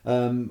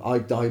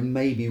 I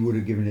maybe would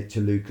have given it to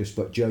Lucas,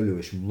 but Joe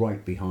Lewis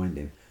right behind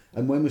him.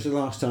 And when was the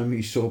last time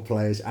you saw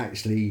players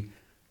actually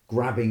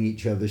grabbing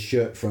each other's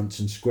shirt fronts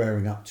and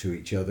squaring up to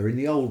each other in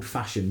the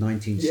old-fashioned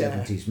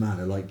 1970s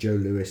manner, like Joe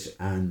Lewis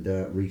and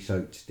Rhys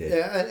Oates did?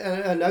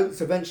 Yeah, and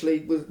Oates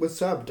eventually was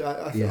subbed.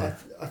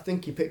 I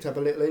think he picked up a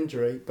little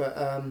injury,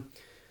 but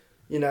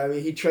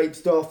he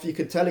traipsed off. You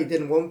could tell he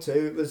didn't want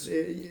to.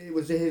 It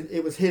was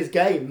his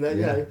game.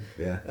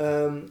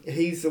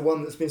 He's the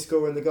one that's been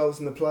scoring the goals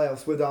in the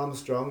playoffs with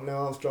Armstrong.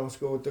 Now Armstrong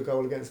scored the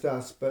goal against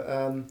us,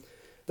 but.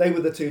 They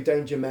were the two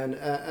danger men,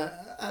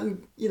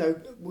 and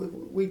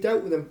we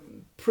dealt with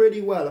them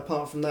pretty well.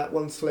 Apart from that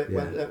one slip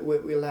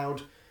when we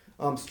allowed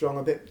Armstrong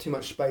a bit too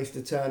much space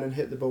to turn and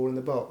hit the ball in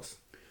the box.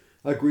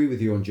 I agree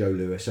with you on Joe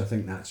Lewis. I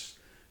think that's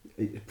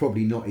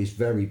probably not his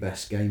very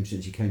best game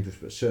since he came to us,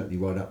 but certainly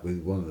right up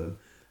with one of them.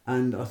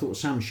 And I thought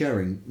Sam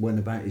Sherring went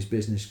about his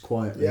business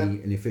quietly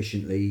and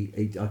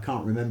efficiently. I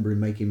can't remember him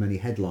making many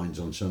headlines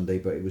on Sunday,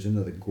 but it was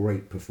another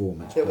great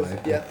performance by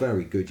a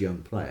very good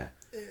young player.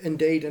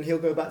 Indeed, and he'll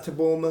go back to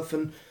Bournemouth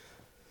and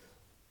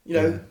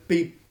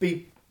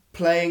be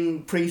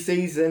playing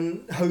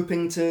pre-season,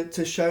 hoping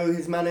to show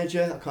his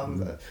manager. I can't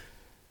remember.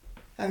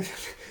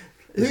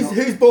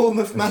 Who's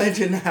Bournemouth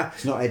manager now?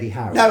 It's not Eddie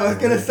Howe. No, I was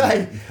going to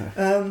say.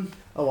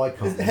 I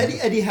can't.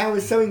 Eddie Howe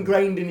is so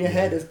ingrained in your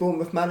head as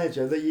Bournemouth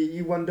manager that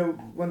you wonder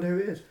who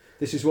it is.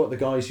 This is what the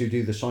guys who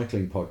do the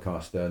cycling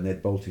podcast,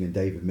 Ned Bolting and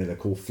David Miller,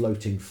 call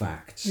floating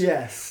facts.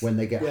 Yes. When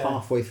they get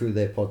halfway through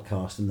their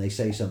podcast and they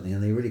say something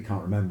and they really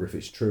can't remember if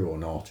it's true or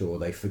not, or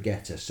they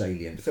forget a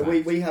salient fact.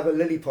 So we have a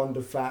lily pond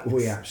of facts.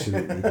 We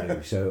absolutely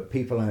do. So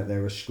people out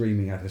there are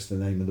screaming at us the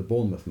name of the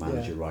Bournemouth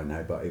manager right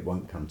now, but it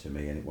won't come to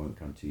me and it won't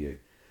come to you.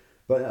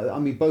 But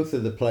both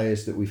of the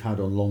players that we've had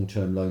on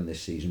long-term loan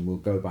this season will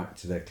go back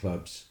to their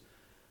clubs,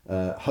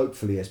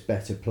 hopefully as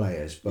better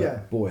players.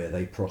 But boy, are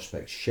they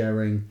prospects.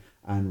 Sherring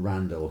and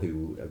Randall,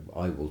 who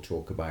I will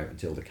talk about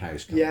until the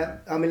cows come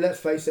home. Let's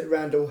face it,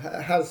 Randall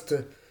has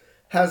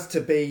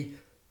to be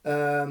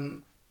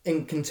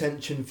in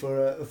contention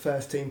for a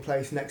first team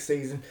place next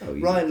season. Oh,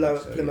 Ryan Lowe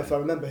at Plymouth, I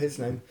remember his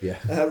name. Yeah.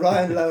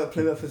 Ryan Lowe at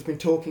Plymouth has been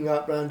talking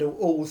up Randall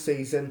all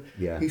season.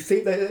 Yeah.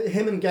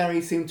 Him and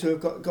Gary seem to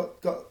have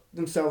got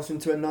themselves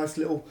into a nice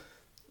little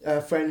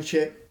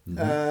friendship,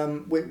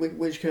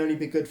 which can only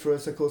be good for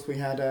us. Of course, we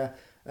had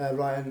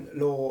Ryan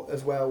Law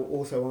as well,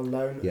 also on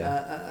loan,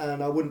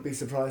 and I wouldn't be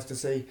surprised to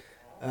see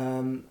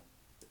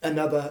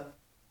another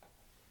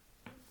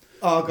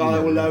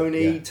Argyle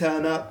loanee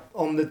turn up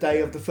on the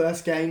day of the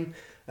first game.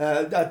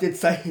 I did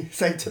say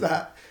to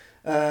that,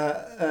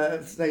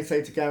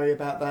 say to Gary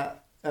about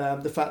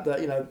that, the fact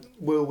that,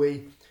 will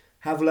we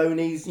have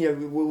loanees?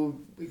 We're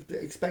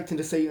expecting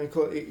to see.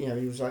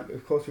 He was like,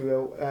 of course we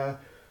will.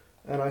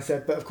 And I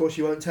said, but of course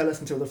you won't tell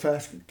us until the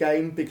first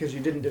game because you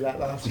didn't do that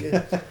last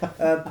year.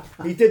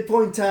 He did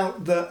point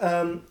out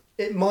that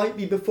it might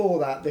be before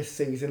that this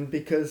season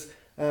because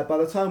by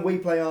the time we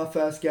play our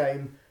first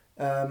game,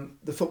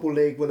 the Football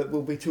League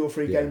will be 2 or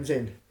 3 games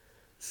in.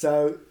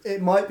 So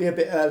it might be a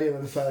bit earlier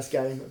than the first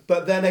game,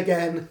 but then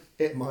again,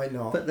 it might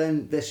not. But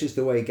then this is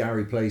the way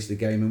Gary plays the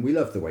game, and we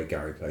love the way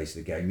Gary plays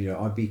the game.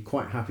 I'd be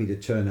quite happy to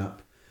turn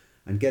up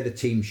and get a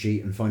team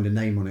sheet and find a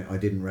name on it I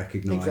didn't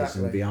recognise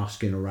and be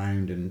asking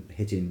around and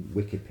hitting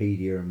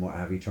Wikipedia and what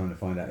have you, trying to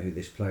find out who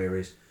this player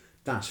is.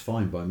 That's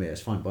fine by me. It's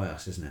fine by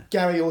us, isn't it?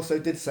 Gary also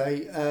did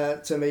say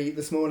to me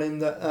this morning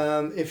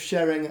that if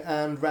Shering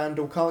and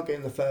Randall can't get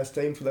in the first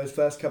team for those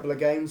first couple of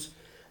games,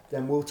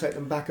 then we'll take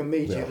them back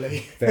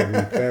immediately.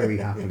 Very, very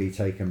happily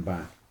taken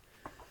back.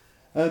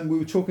 We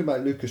were talking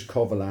about Lucas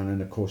Coverlan,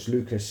 and of course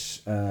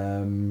Lucas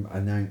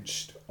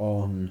announced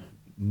on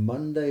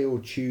Monday or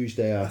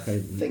Tuesday. I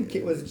think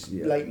it was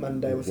late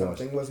Monday or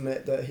something, wasn't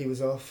it, that he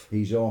was off?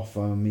 He's off.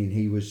 I mean,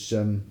 he was.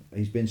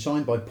 He's been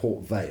signed by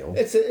Port Vale.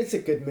 It's a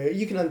good move.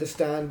 You can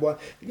understand why.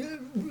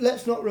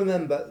 Let's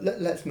remember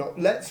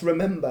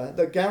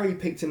that Gary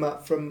picked him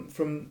up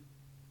from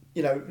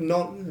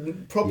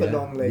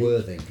non-league.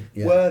 Worthing.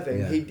 Yeah. Worthing.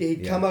 Yeah.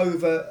 He'd come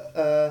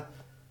over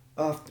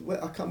after.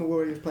 I can't remember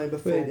where he was playing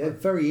before. A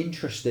very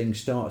interesting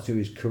start to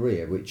his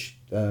career, which.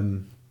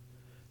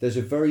 There's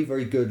a very,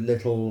 very good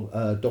little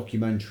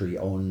documentary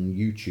on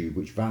YouTube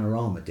which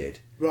Vanarama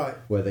did. Right.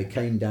 Where they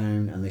came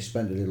down and they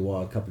spent a little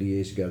while a couple of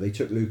years ago. They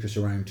took Lucas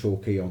around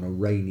Torquay on a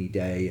rainy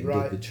day and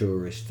did the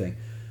tourist thing.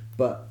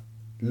 But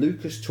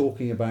Lucas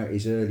talking about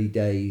his early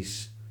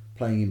days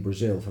playing in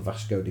Brazil for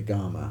Vasco da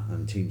Gama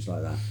and teams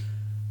like that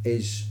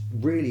is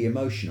really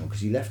emotional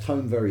because he left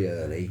home very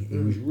early. He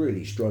was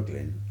really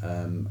struggling.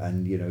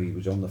 And, he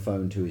was on the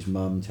phone to his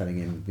mum telling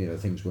him,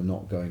 things were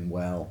not going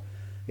well.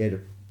 He had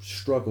a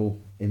struggle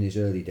in his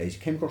early days. He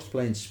came across to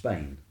play in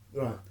Spain.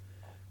 Right.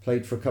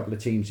 Played for a couple of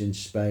teams in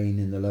Spain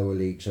in the lower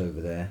leagues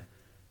over there.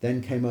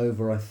 Then came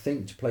over, I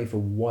think, to play for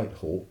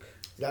Whitehawk.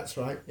 That's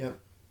right, yeah.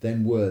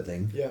 Then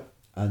Worthing. Yeah.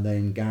 And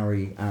then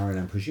Gary, Aaron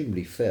and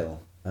presumably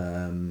Phil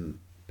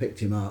picked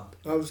him up.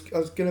 I was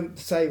going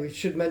to say we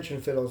should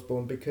mention Phil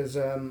Osborne because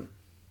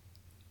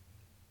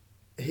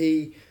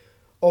he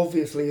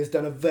obviously has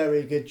done a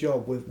very good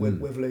job with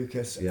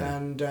Lucas. Yeah.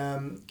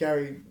 And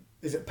Gary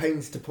is at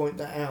pains to point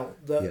that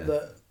out,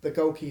 that the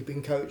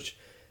goalkeeping coach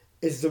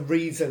is the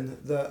reason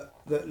that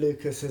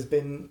Lucas has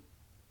been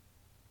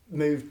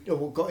moved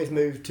or got his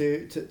move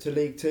to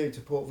League Two, to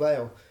Port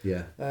Vale.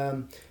 Yeah.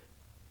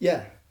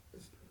 Yeah.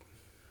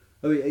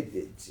 I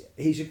mean,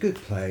 he's a good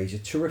player. He's a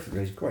terrific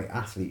player. He's a great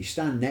athlete. You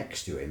stand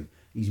next to him,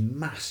 he's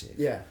massive.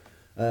 Yeah.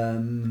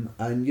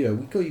 And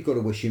you've got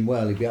to wish him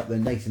well. He'll be up there.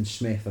 Nathan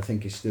Smith, I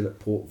think, is still at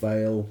Port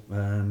Vale.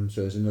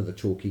 So there's another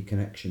Torquay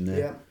connection there.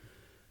 Yeah.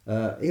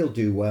 He'll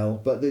do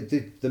well, but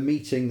the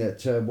meeting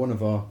that one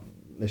of our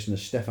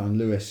listeners, Stefan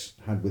Lewis,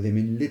 had with him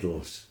in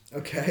Lidl's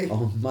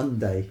on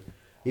Monday,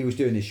 he was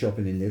doing his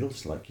shopping in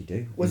Lidl's like you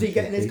do. Was he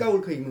getting his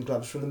goalkeeping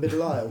gloves from the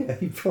middle aisle? Yeah,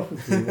 he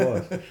probably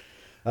was.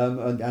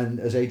 And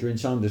as Adrian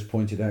Sanders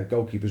pointed out,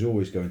 goalkeepers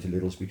always go into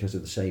Lidl's because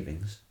of the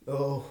savings.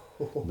 Oh,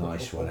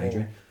 nice one,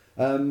 Adrian.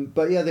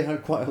 But yeah, they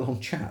had quite a long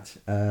chat.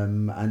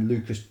 And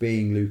Lucas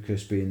being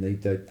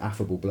the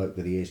affable bloke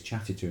that he is,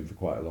 chatted to him for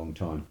quite a long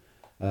time.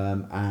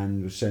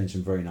 And was saying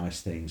some very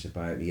nice things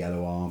about the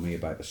Yellow Army,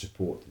 about the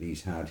support that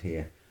he's had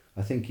here.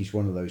 I think he's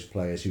one of those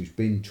players who's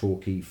been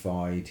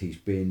Torquay-fied. He's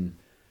been,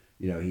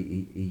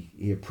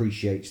 he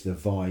appreciates the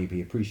vibe,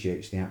 he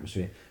appreciates the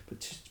atmosphere. But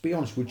to be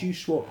honest, would you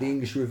swap the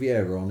English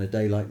Riviera on a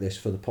day like this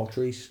for the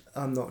Potteries?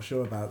 I'm not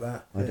sure about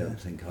that. I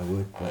don't think I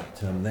would,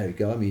 but there you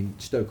go. I mean,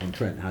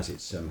 Stoke-on-Trent has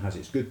its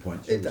good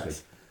points,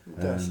 obviously. It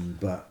does.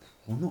 But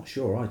I'm not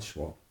sure I'd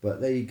swap.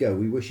 But there you go.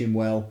 We wish him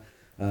well.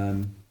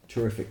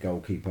 Terrific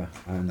goalkeeper,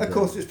 and of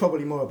course it's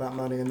probably more about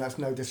money, and that's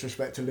no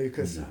disrespect to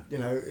Lucas.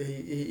 No.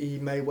 He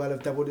may well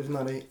have doubled his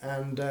money,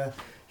 and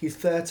he's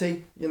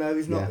 30.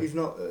 He's not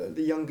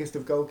the youngest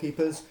of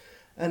goalkeepers,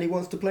 and he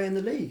wants to play in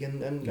the league,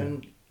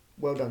 and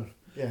well done.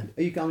 Yeah.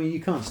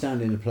 You can't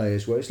stand in a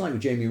player's way. It's like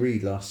with Jamie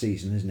Reid last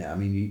season, isn't it? I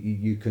mean,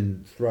 you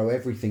can throw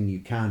everything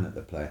you can at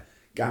the player.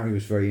 Gary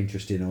was very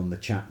interested on the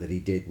chat that he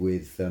did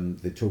with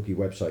the Torquay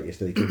website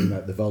yesterday, talking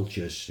about the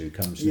vultures who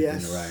come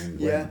sniffing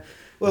around.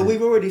 Well,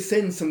 we've already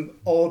seen some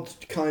odd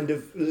kind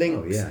of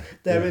links. Oh, yeah.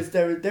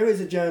 There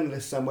is a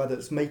journalist somewhere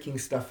that's making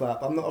stuff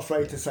up. I'm not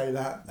afraid to say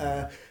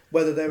that.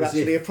 Whether they're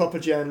actually a proper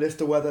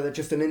journalist or whether they're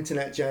just an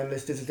internet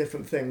journalist is a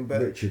different thing.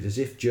 But Richard, as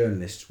if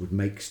journalists would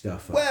make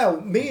stuff up.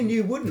 Well, me and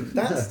you wouldn't.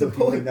 That's the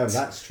point. No,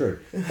 that's true.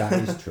 That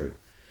is true.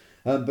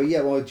 But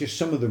yeah, well, just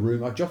some of the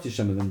room. I jotted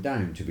some of them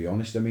down, to be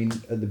honest. I mean,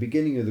 at the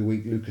beginning of the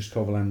week, Lucas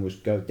Coverland was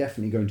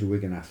definitely going to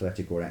Wigan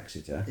Athletic or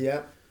Exeter.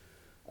 Yeah.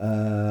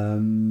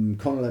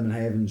 Conor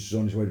Lemon-Havens is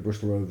on his way to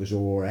Bristol Rovers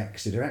or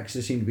Exeter.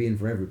 Exeter seem to be in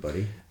for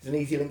everybody. It's an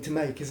easy link to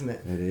make, isn't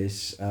it? It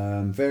is.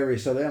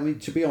 Various other. I mean,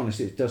 to be honest,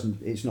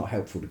 it's not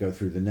helpful to go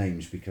through the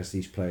names because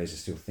these players are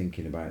still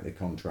thinking about their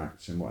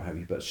contracts and what have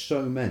you. But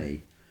so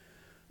many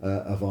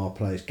of our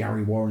players.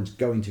 Gary Warren's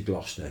going to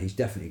Gloucester. He's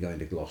definitely going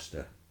to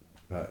Gloucester.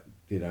 But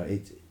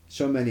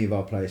so many of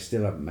our players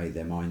still haven't made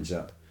their minds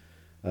up.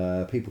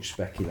 People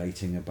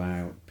speculating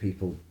about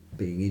people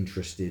being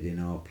interested in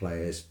our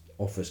players.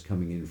 Offers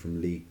coming in from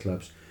league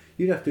clubs.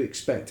 You'd have to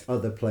expect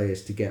other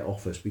players to get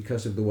offers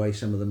because of the way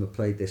some of them have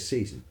played this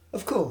season.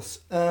 Of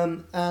course, they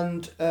are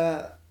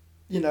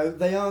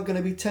going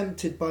to be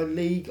tempted by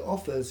league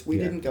offers. We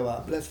didn't go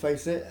up, let's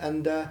face it,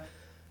 and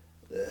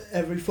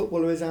every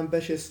footballer is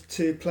ambitious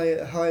to play at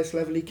the highest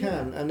level he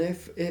can. And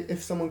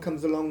if someone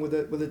comes along with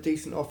a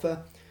decent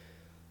offer,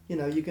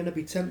 you're going to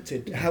be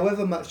tempted.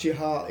 However much your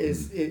heart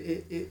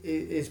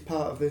is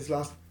part of this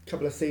last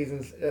couple of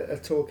seasons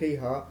at Torquay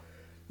Heart.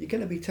 You're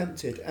going to be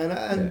tempted,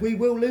 and we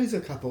will lose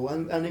a couple,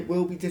 and it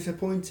will be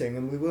disappointing,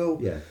 and we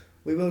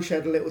will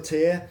shed a little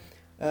tear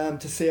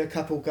to see a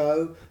couple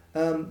go.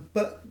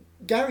 But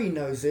Gary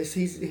knows this.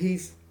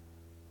 This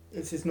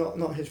is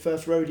not his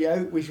first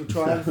rodeo. We shall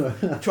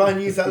try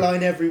and use that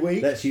line every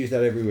week. Let's use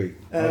that every week.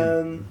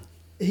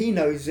 He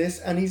knows this,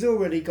 and he's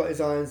already got his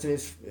irons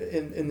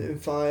in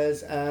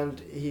fires,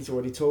 and he's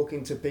already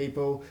talking to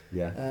people.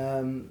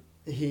 Yeah.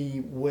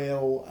 He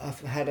will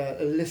have had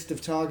a list of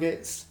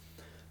targets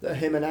that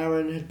him and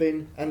Aaron had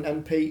been,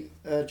 and Pete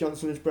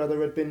Johnson, his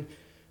brother, had been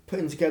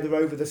putting together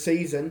over the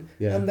season,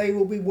 and they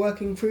will be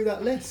working through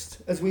that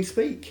list as we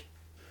speak.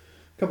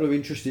 A couple of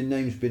interesting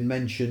names been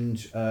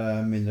mentioned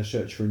in the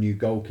search for a new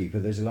goalkeeper.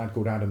 There's a lad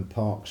called Adam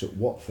Parks at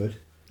Watford.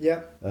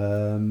 Yeah.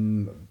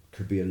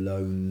 Could be a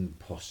loan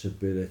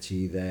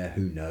possibility there.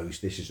 Who knows?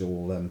 This is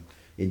all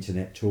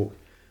internet talk.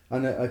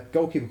 And a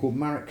goalkeeper called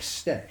Marek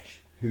Stech,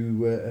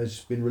 who has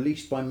been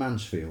released by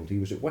Mansfield. He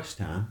was at West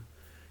Ham.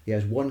 He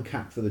has one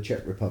cap for the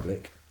Czech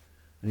Republic,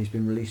 and he's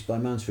been released by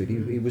Mansfield.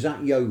 He was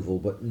at Yeovil,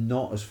 but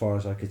not as far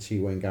as I could see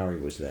when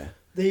Gary was there.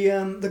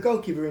 The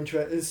goalkeeper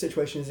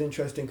situation is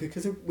interesting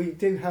because we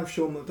do have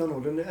Sean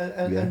McDonald,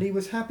 and he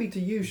was happy to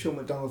use Sean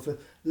McDonald for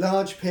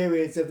large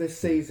periods of this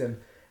season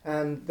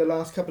and the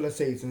last couple of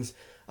seasons.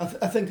 I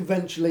think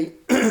eventually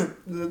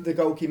the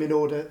goalkeeping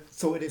order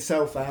sorted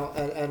itself out,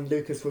 and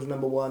Lucas was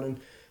number one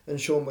and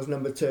Sean was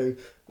number two.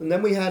 And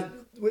then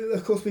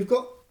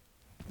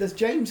there's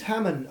James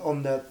Hammond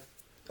on the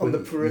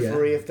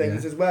periphery of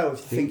things as well.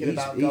 Thinking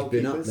about goalkeepers,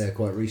 he's been up there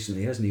quite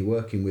recently, hasn't he?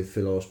 Working with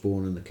Phil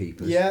Osborne and the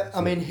keepers. Yeah, so,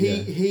 I mean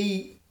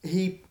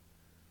he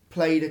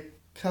played a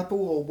couple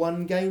or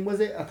one game,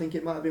 was it? I think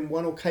it might have been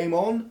one, or came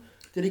on.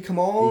 Did he come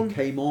on? He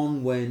came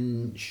on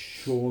when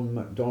Sean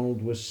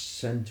McDonald was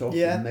sent off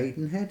at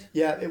Maidenhead.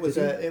 Yeah, it was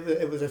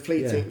a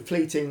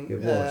fleeting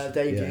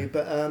debut,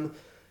 but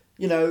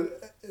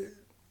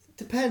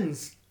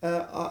depends.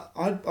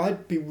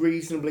 I'd be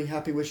reasonably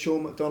happy with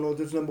Sean McDonald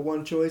as number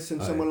one choice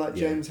and someone like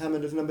James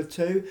Hammond as number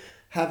two.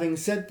 Having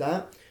said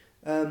that,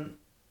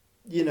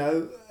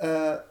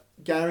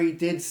 Gary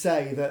did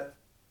say that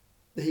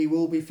he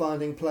will be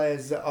finding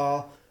players that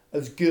are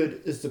as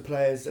good as the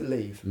players that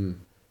leave.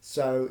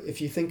 So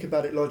if you think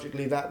about it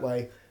logically that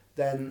way,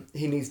 then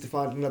he needs to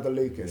find another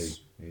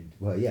Lucas.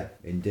 Well, yeah,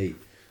 indeed.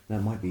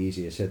 That might be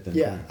easier said than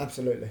done. done.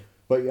 Absolutely.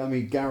 But I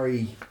mean,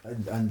 Gary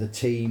and the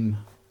team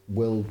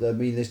will. I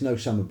mean, there's no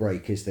summer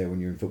break, is there? When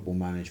you're in football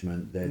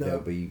management, they'll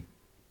be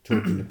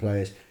talking to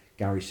players.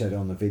 Gary said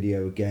on the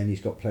video again,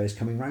 he's got players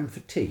coming round for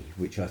tea,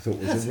 which I thought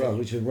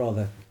was a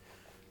rather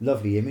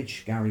lovely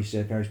image. Gary's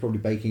probably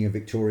baking a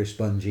Victoria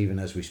sponge even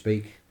as we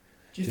speak.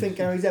 Do you think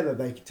Gary's ever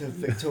baked a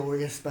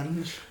Victoria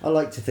sponge? I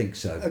like to think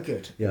so. Oh,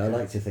 good. Yeah, I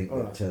like to think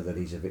that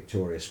he's a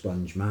Victoria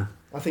sponge man.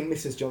 I think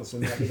Mrs.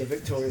 Johnson might be the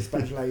Victoria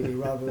sponge lady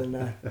rather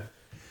than.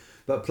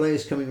 But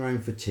players coming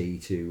round for tea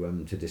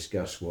to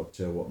discuss what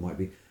might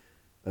be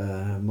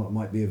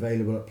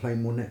available at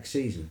Plainmoor next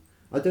season.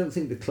 I don't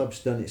think the club's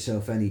done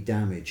itself any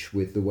damage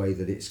with the way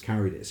that it's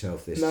carried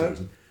itself this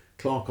season.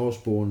 Clark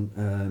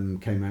Osborne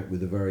came out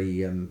with a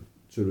very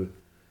sort of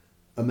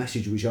a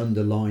message which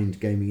underlined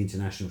Gaming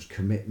International's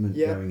commitment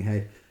going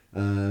ahead.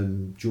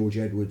 George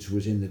Edwards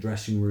was in the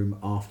dressing room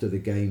after the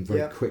game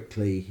very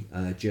quickly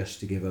just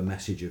to give a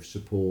message of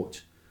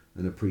support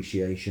and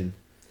appreciation.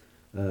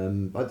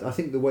 I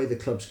think the way the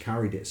club's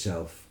carried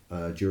itself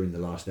during the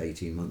last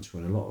 18 months,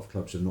 when a lot of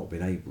clubs have not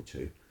been able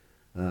to,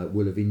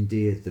 will have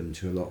endeared them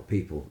to a lot of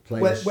people.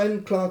 Players.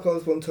 When Clark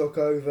Osborne took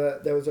over,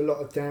 there was a lot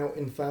of doubt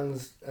in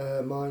fans'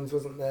 minds,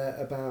 wasn't there,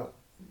 about,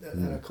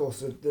 and of course,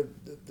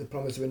 the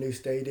promise of a new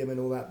stadium and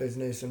all that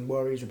business, and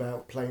worries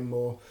about playing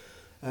more,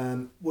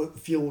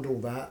 fueled all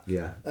that.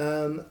 Yeah.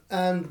 And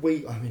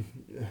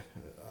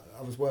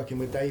I was working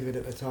with David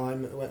at the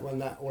time when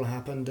that all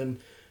happened, and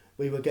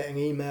we were getting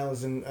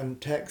emails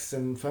and texts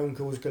and phone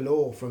calls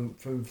galore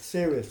from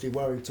seriously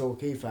worried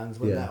Torquay fans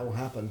when that all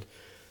happened.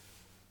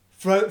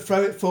 Throw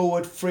it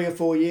forward 3 or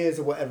 4 years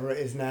or whatever it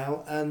is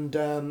now, and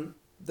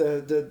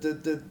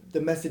the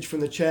message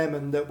from the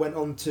chairman that went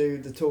on to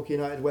the Torquay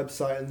United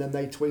website, and then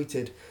they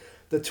tweeted.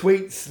 The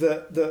tweets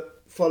that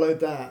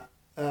followed that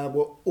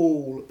were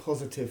all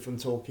positive from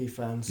Torquay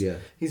fans. Yeah.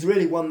 He's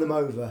really won them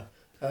over.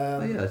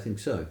 I think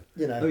so.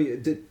 You know,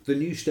 the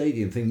new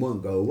stadium thing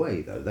won't go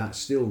away though. That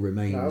still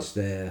remains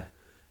their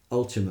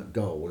ultimate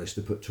goal, is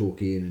to put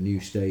Torquay in a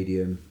new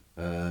stadium,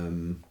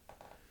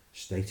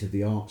 state of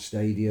the art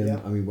stadium.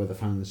 Yeah. I mean,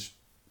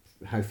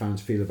 how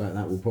fans feel about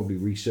that will probably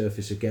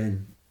resurface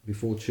again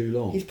before too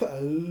long. He's put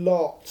a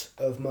lot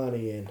of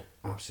money in.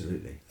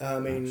 Absolutely. I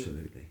mean,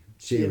 absolutely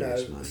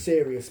serious money.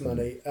 Serious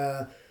money.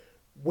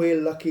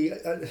 We're lucky.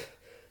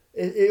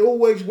 It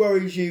always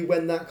worries you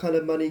when that kind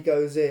of money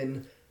goes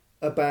in.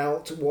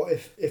 About what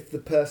if the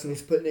person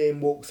who's putting it in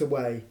walks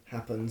away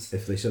happens.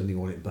 If they suddenly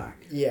want it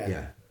back.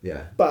 Yeah.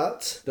 at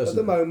But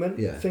the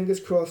moment, fingers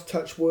crossed,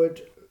 touch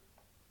wood,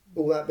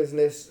 all that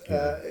business,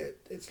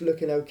 it's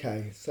looking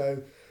okay.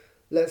 So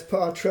let's put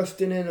our trust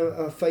in him,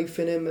 our faith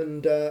in him,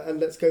 and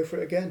let's go for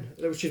it again.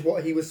 Which is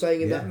what he was saying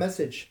in that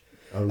message.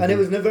 And it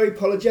was a very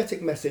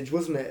apologetic message,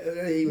 wasn't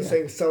it? He was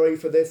saying sorry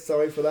for this,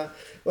 sorry for that.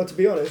 Well, to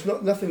be honest,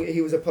 nothing that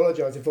he was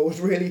apologising for was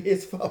really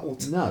his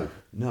fault. No,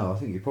 I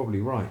think you're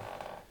probably right.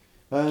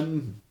 I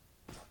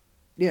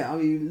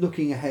mean,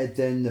 looking ahead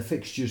then, the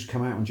fixtures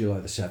come out on July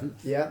the 7th.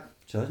 Yeah.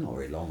 So that's not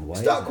very long away.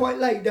 We start quite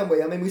late, don't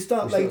we? I mean, we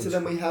start later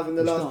than we have in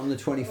the last... We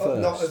start on the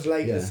 21st. Not as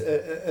late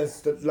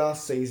as the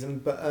last season,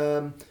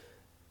 but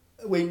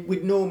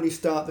we'd normally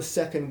start the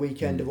second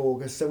weekend of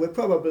August, so we're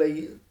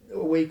probably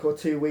a week or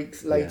 2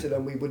 weeks later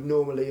than we would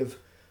normally have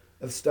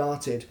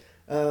started.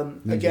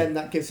 Again,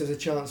 that gives us a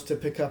chance to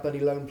pick up any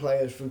loan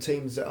players from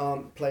teams that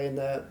aren't playing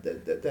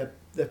their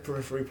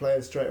periphery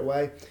players straight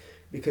away,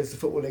 because the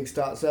Football League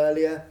starts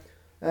earlier.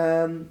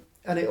 And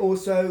it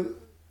also,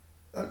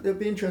 it'll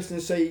be interesting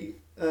to see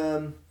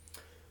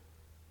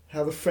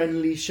how the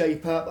friendlies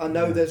shape up. I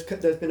know there's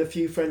been a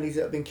few friendlies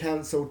that have been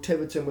cancelled.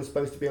 Tiverton was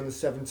supposed to be on the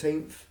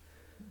 17th.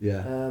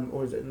 Yeah.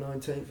 Or is it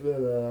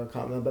 19th? I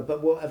can't remember.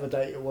 But whatever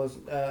date it was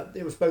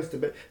supposed to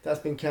be. That's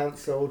been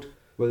cancelled.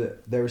 Well,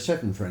 there are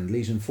 7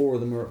 friendlies and 4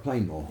 of them are at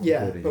Plainmoor.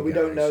 Yeah, but we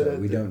don't know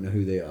we don't know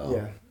who they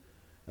are.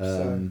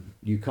 Yeah.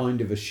 You kind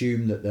of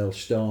assume that they'll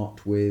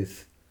start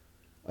with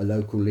a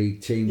local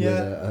league team with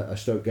a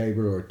Stoke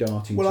Gabriel or a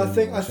Dartington. Well,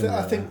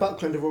 I think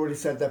Buckland have already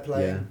said they're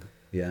playing.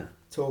 Yeah.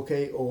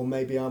 Torquay, or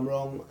maybe I'm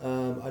wrong.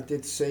 I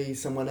did see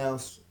someone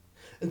else.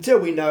 Until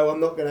we know, I'm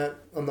not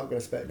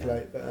gonna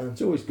speculate. But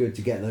it's always good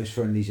to get those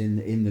friendlies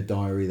in the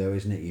diary, though,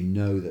 isn't it? You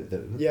know that the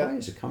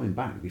players are coming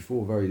back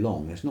before very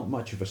long. There's not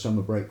much of a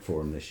summer break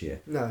for them this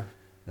year. No.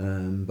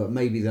 But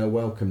maybe they'll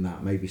welcome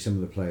that. Maybe some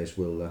of the players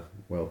will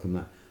welcome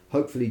that.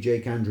 Hopefully,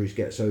 Jake Andrews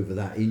gets over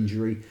that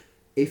injury.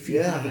 If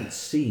you haven't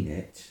seen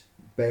it,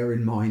 bear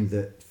in mind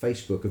that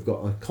Facebook have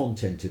got a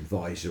content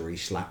advisory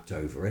slapped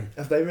over it.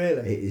 Have they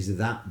really? It is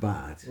that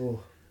bad.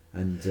 Oh.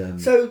 And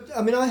so,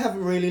 I mean, I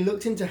haven't really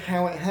looked into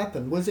how it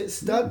happened. Was it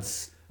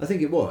studs? I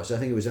think it was. I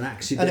think it was an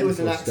accidental. And it was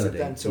an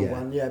accidental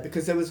one,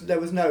 because there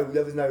was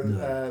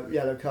no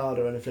yellow card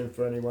or anything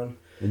for anyone.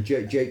 And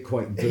Jake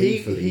quite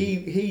gleefully.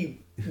 He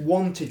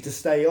wanted to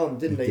stay on,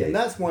 didn't he? And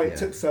that's why it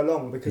took so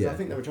long, because I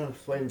think they were trying to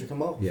persuade him to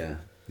come off. Yeah.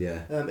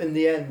 In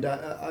the end,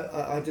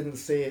 I didn't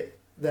see it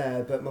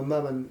there, but my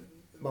mum and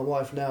my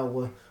wife now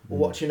were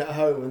watching at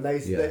home, and they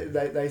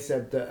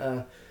said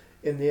that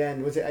in the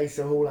end, was it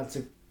Asa Hall had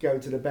to go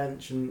to the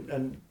bench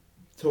and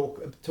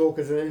talk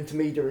as an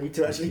intermediary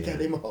to actually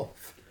get him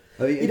off.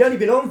 He'd only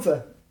been on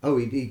for.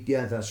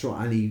 That's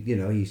right, and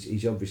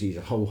he's obviously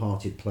a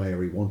wholehearted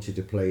player. He wanted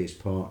to play his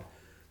part.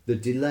 The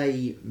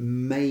delay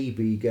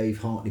maybe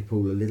gave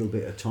Hartlepool a little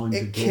bit of time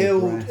to draw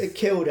breath. It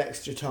killed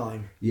extra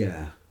time.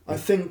 Yeah. I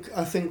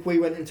think we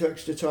went into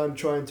extra time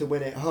trying to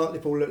win it.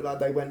 Hartlepool looked like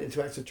they went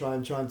into extra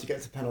time trying to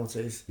get to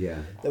penalties. Yeah.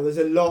 There was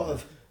a lot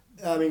of,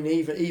 I mean,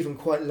 even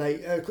quite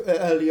late,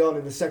 early on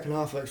in the second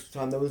half of extra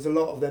time, there was a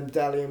lot of them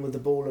dallying with the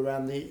ball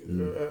around the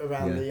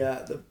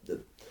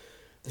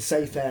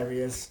safe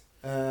areas.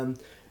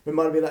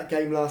 Reminded me of that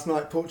game last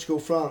night,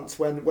 Portugal-France,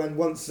 when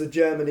once the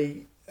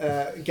Germany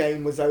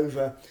game was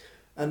over,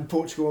 and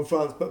Portugal and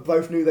France, but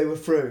both knew they were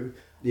through.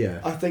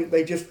 Yeah. I think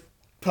they just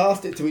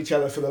passed it to each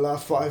other for the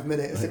last 5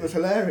 minutes. Right. It was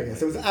hilarious.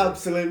 There was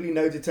absolutely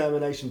no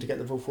determination to get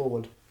the ball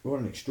forward. What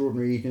an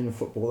extraordinary evening of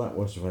football that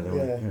was, where they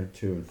went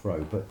to and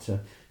fro. But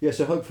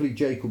so hopefully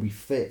Jake will be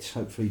fit.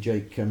 Hopefully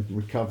Jake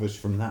recovers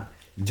from that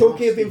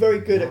Torquay have been very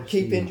good at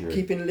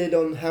keeping lid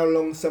on how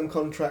long some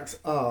contracts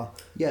are.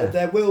 Yeah. But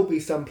there will be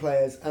some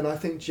players, and I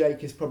think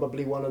Jake is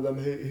probably one of them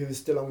who is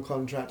still on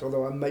contract,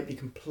 although I may be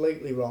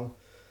completely wrong.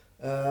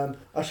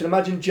 I should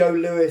imagine Joe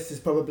Lewis is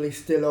probably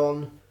still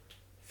on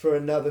for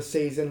another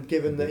season,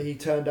 given that he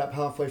turned up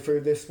halfway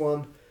through this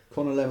one.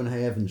 Conor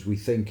Lemonhay-Evans, we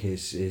think,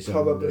 is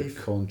probably on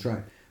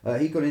contract.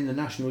 He got in the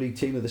National League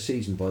Team of the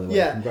Season, by the way.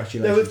 Yeah,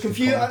 Congratulations.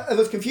 It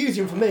was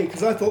confusing for me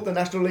because I thought the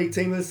National League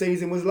Team of the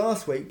Season was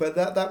last week, but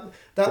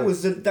that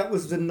was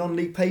the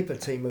non-league paper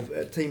team of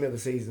the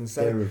season.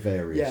 So there are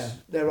various. Yeah,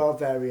 there are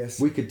various.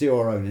 We could do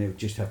our own, and it would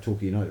just have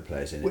Torquay United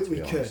players in it. We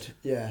could,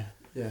 yeah.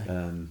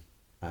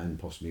 And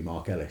possibly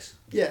Mark Ellis.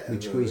 Yeah,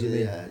 we'd squeeze it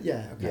in.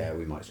 Yeah, okay. Yeah,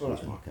 we might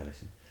squeeze Mark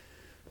Ellis in.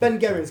 Ben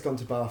Guerin's gone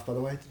to Bath, by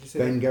the way. Did you see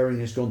Ben that? Guerin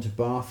has gone to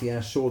Bath. Yeah,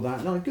 I saw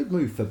that. No, good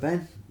move for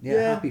Ben.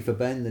 Yeah, happy for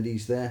Ben that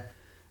he's there.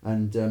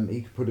 And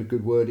he could put a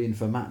good word in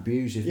for Matt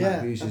Buse if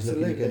Matt Buse is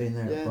looking to get in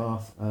there at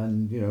Bath.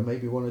 And,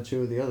 maybe one or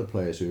two of the other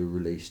players who are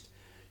released.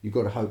 You've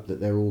got to hope that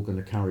they're all going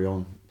to carry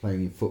on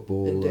playing in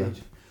football.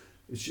 Indeed.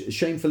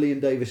 Shame for Liam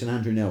Davis and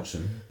Andrew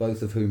Nelson,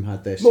 both of whom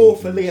had their more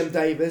for Liam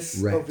Davis,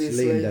 wrecked.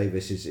 Obviously. Liam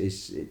Davis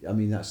is I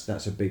mean,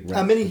 that's a big wreck.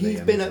 I mean,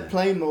 he's been at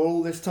Plainmoor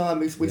all this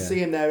time. We see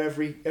him there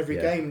every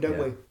game, don't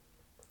we?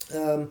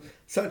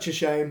 Such a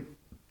shame.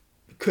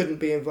 Couldn't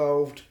be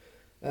involved.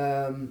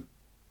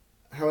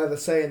 However,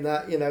 saying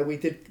that,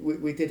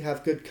 we did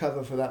have good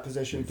cover for that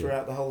position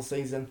throughout the whole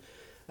season.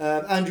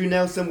 Andrew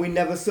Nelson, we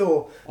never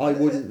saw. I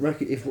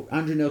wouldn't if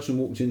Andrew Nelson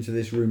walked into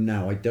this room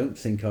now, I don't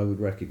think I would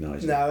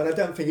recognise him. No, and I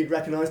don't think he'd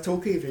recognise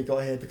Torquay if he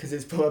got here because he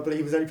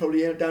was only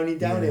probably down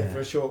here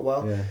for a short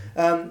while.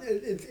 Yeah.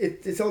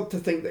 It's odd to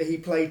think that he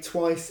played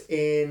twice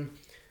in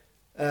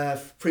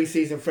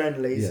pre-season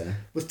friendlies.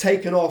 Was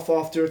taken off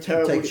after a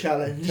terrible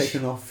challenge.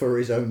 Taken off for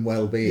his own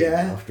well-being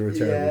after a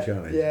terrible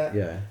challenge.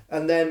 Yeah,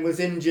 and then was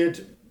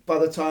injured by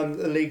the time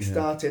the league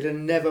started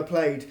and never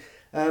played.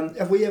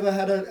 Have we ever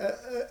had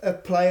a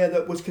player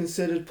that was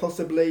considered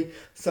possibly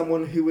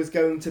someone who was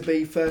going to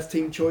be first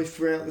team choice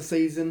throughout the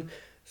season,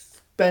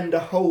 spend a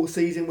whole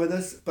season with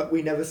us, but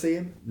we never see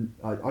him?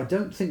 I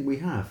don't think we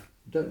have.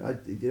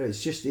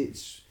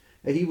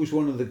 He was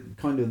one of the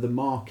kind of the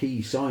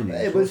marquee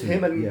signings. It was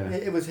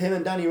him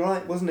and Danny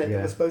Wright, wasn't it?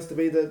 That was supposed to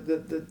be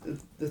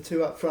the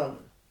two up front.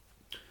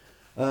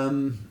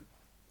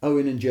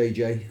 Owen and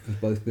JJ have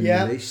both been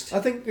released. I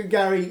think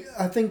Gary.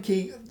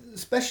 He.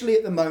 Especially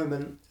at the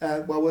moment,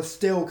 while we're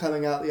still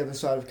coming out the other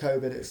side of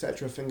COVID,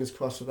 etc. Fingers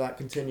crossed that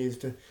continues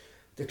to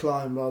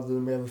decline rather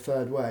than we have a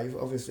third wave.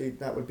 Obviously,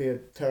 that would be a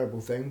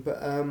terrible thing.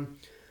 But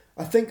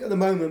I think at the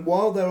moment,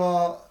 while there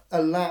are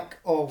a lack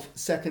of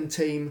second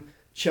team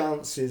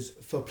chances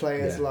for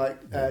players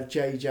like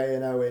JJ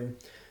and Owen,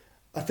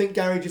 I think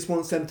Gary just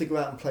wants them to go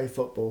out and play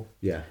football.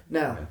 Yeah.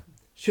 Now,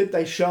 should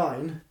they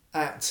shine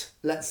at,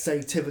 let's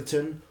say,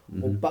 Tiverton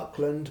or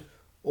Buckland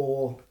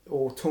or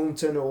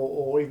Taunton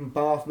or even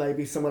Bath,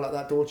 maybe somewhere like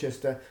that,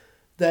 Dorchester,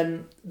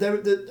 then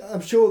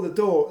I'm sure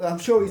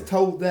he's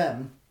told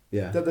them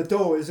that the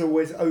door is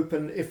always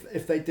open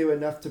if they do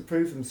enough to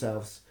prove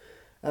themselves,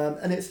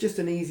 and it's just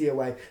an easier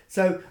way.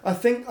 So I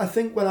think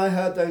when I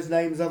heard those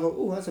names, I thought,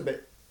 oh, that's a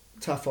bit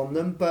tough on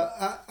them, but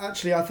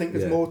actually I think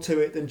there's more to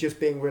it than just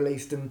being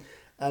released and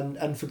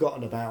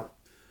forgotten about.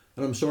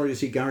 And I'm sorry to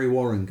see Gary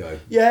Warren go.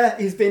 Yeah,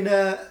 he's been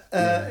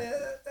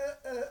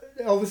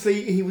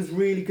obviously, he was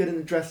really good in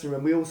the dressing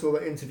room. We all saw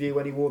that interview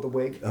when he wore the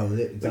wig,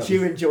 which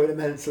you enjoyed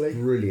immensely.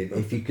 Brilliant.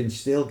 If you can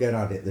still get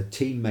at it, the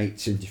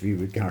teammates interview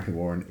with Gary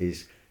Warren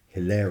is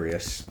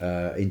hilarious,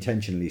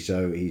 intentionally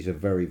so. He's a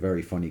very,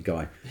 very funny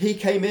guy. He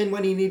came in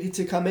when he needed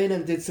to come in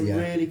and did some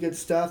really good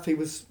stuff. He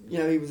was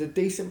a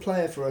decent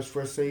player for us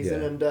for a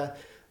season, and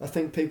I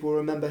think people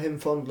remember him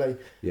fondly.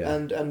 Yeah.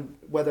 And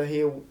whether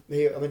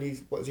he's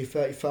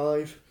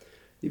 35?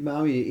 He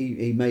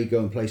may go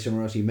and play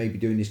somewhere else. He may be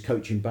doing his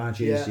coaching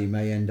badges. Yeah. He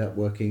may end up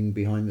working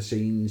behind the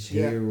scenes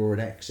here or at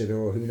Exeter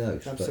or who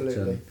knows.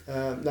 Absolutely.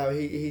 But, no,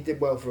 he did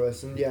well for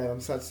us, and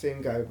I'm sad to see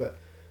him go. But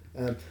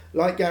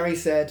like Gary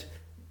said,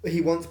 he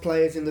wants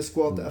players in the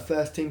squad that are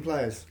first team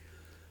players.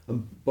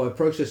 And by a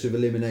process of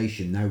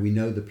elimination, now we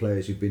know the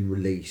players who've been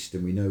released,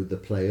 and we know the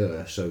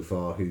player so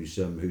far who's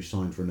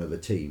signed for another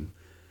team.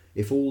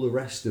 If all the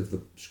rest of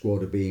the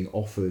squad are being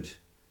offered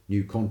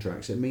new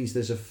contracts, it means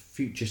there's a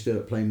future still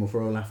at Plainmoor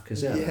for Olaf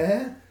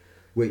Casella.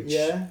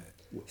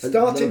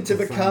 Starting to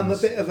become a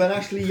bit of an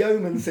Ashley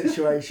Yeoman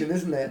situation,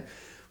 isn't it?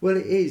 Well,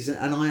 it is,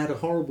 and I had a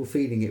horrible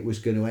feeling it was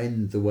going to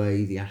end the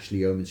way the Ashley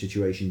Yeoman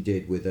situation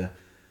did with a.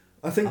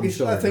 I think he's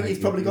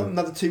probably got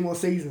another 2 more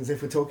seasons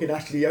if we're talking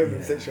Ashley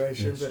Yeoman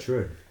situation. That's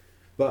true,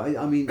 but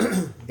I mean,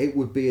 it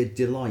would be a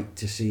delight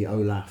to see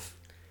Olaf.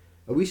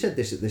 We said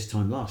this at this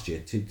time last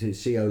year, to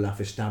see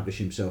Olaf establish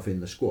himself in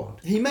the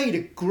squad. He made a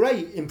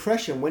great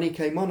impression when he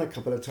came on a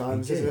couple of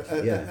times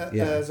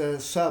as a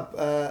sub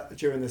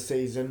during the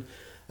season.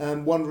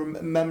 One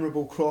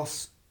memorable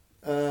cross,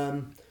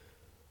 can't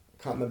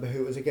remember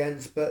who it was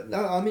against, but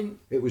no, I mean...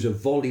 It was a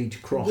volleyed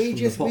cross from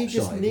the pop side, wasn't it? We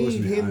just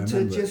need him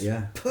to just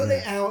put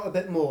it out a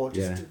bit more,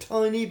 just a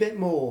tiny bit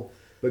more.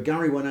 But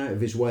Gary went out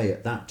of his way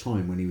at that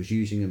time when he was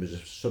using him as a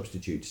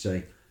substitute to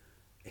say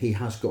he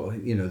has got,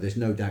 there's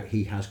no doubt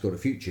he has got a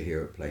future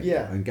here at Plainview.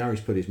 Yeah. And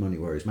Gary's put his money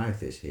where his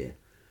mouth is here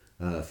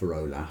for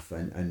Olaf,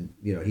 and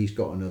he's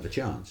got another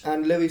chance.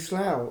 And Louis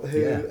Slough,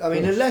 who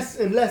unless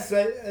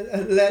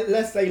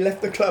they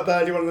left the club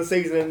earlier on in the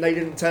season and they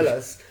didn't tell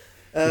us.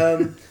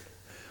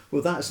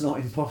 Well, that's not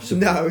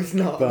impossible. No, it's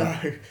not.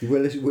 But no,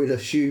 we'll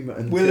assume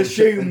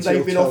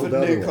they've been offered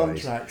new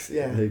contracts.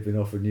 Yeah, they've been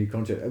offered new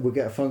contracts. We'll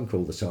get a phone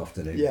call this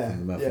afternoon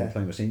from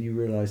Plymouth saying you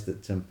realise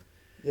that.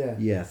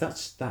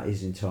 That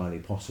is entirely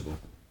possible.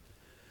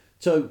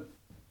 So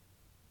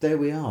there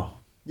we are.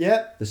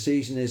 Yeah, the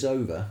season is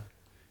over.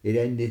 It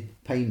ended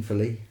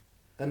painfully.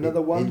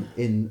 Another one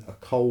in a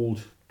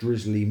cold,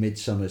 drizzly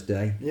midsummer's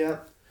day. Yeah.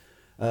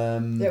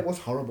 It was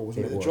horrible,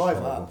 wasn't it? The drive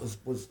up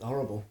was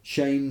horrible.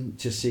 Shame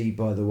to see,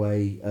 by the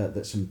way,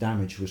 that some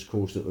damage was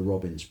caused at the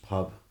Robbins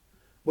pub.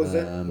 Was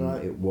it?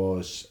 Right. It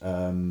was.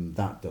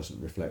 That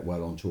doesn't reflect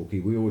well on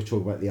Torquay. We always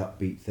talk about the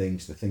upbeat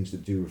things, the things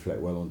that do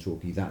reflect well on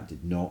Torquay. That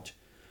did not.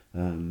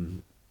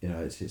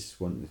 It's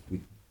one.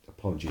 We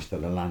apologies to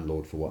the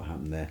landlord for what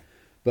happened there,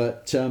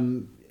 but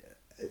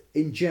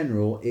in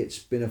general, it's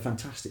been a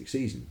fantastic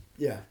season.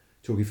 Yeah.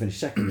 Torquay finished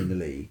second in the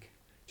league.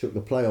 Took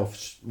the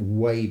playoffs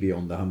way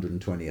beyond the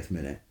 120th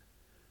minute,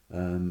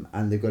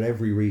 and they've got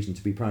every reason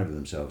to be proud of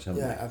themselves,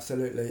 haven't they? Yeah,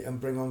 absolutely.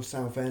 And bring on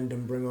Southend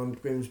and bring on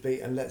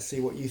Grimsby, and let's see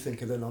what you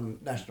think of the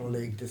non-National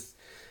League just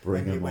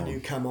when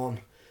you come on.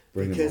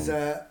 Because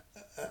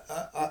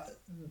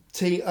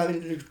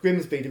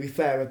Grimsby, to be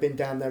fair, have been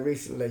down there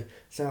recently.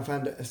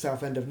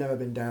 Southend have never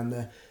been down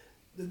there.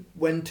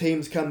 When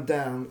teams come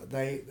down,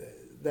 they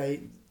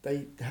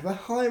have a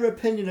higher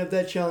opinion of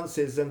their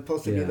chances than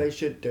possibly they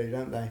should do,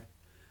 don't they?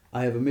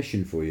 I have a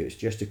mission for you. It's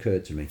just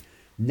occurred to me.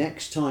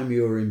 Next time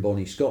you're in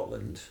Bonnie,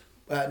 Scotland...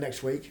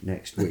 Next week.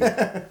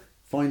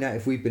 Find out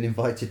if we've been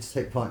invited to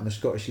take part in the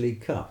Scottish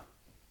League Cup.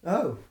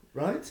 Oh,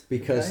 right.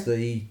 Because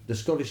the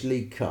Scottish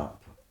League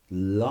Cup,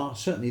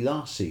 certainly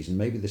last season,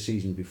 maybe the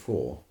season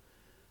before,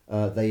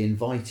 they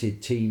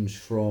invited teams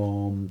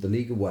from the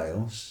League of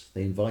Wales.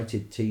 They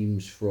invited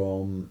teams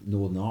from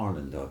Northern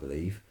Ireland, I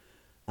believe.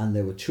 And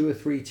there were 2 or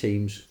 3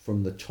 teams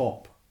from the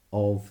top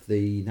of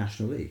the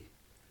National League.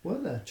 Were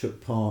there?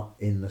 Took part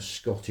in the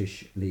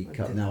Scottish League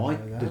Cup. Now, I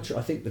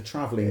think the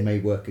travelling may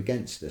work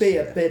against us. Be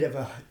a bit of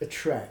a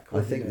trek.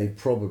 I think they'd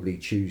probably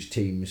choose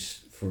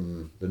teams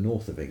from the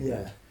north of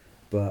England. Yeah.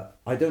 But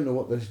I don't know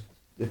what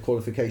the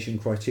qualification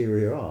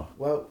criteria are.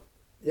 Well,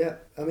 yeah.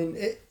 I mean,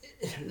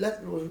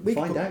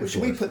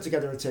 should we put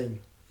together a team?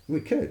 We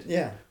could.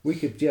 Yeah. We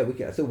could. Yeah, we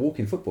get the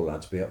walking football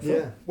lads be up front.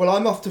 Yeah. Well,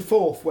 I'm off to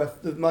Forth, where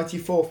the mighty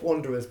Forth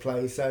Wanderers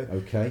play. So.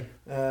 Okay.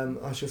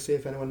 I shall see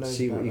if anyone knows.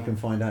 See what you can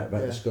find out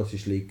about the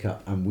Scottish League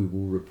Cup, and we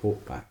will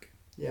report back.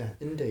 Yeah,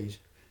 indeed.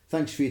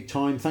 Thanks for your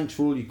time. Thanks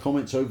for all your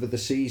comments over the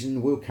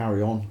season. We'll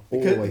carry on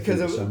all the way through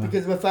the summer.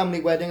 Because of a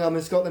family wedding, I'm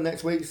in Scotland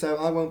next week, so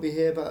I won't be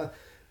here. But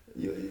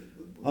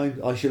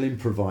I shall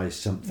improvise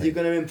something. You're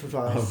going to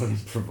improvise. I will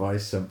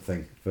improvise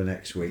something for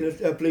next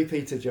week. A Blue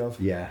Peter job.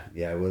 Yeah.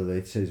 Well,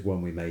 it is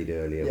one we made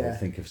earlier. Yeah. We'll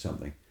think of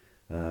something.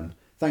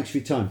 Thanks for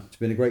your time. It's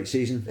been a great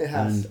season. It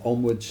has. And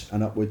onwards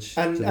and upwards.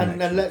 And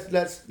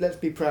let's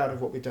be proud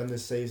of what we've done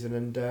this season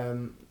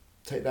and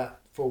take that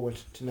forward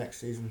to next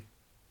season.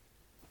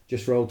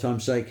 Just for old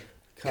time's sake,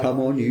 come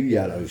on, you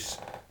Yellows.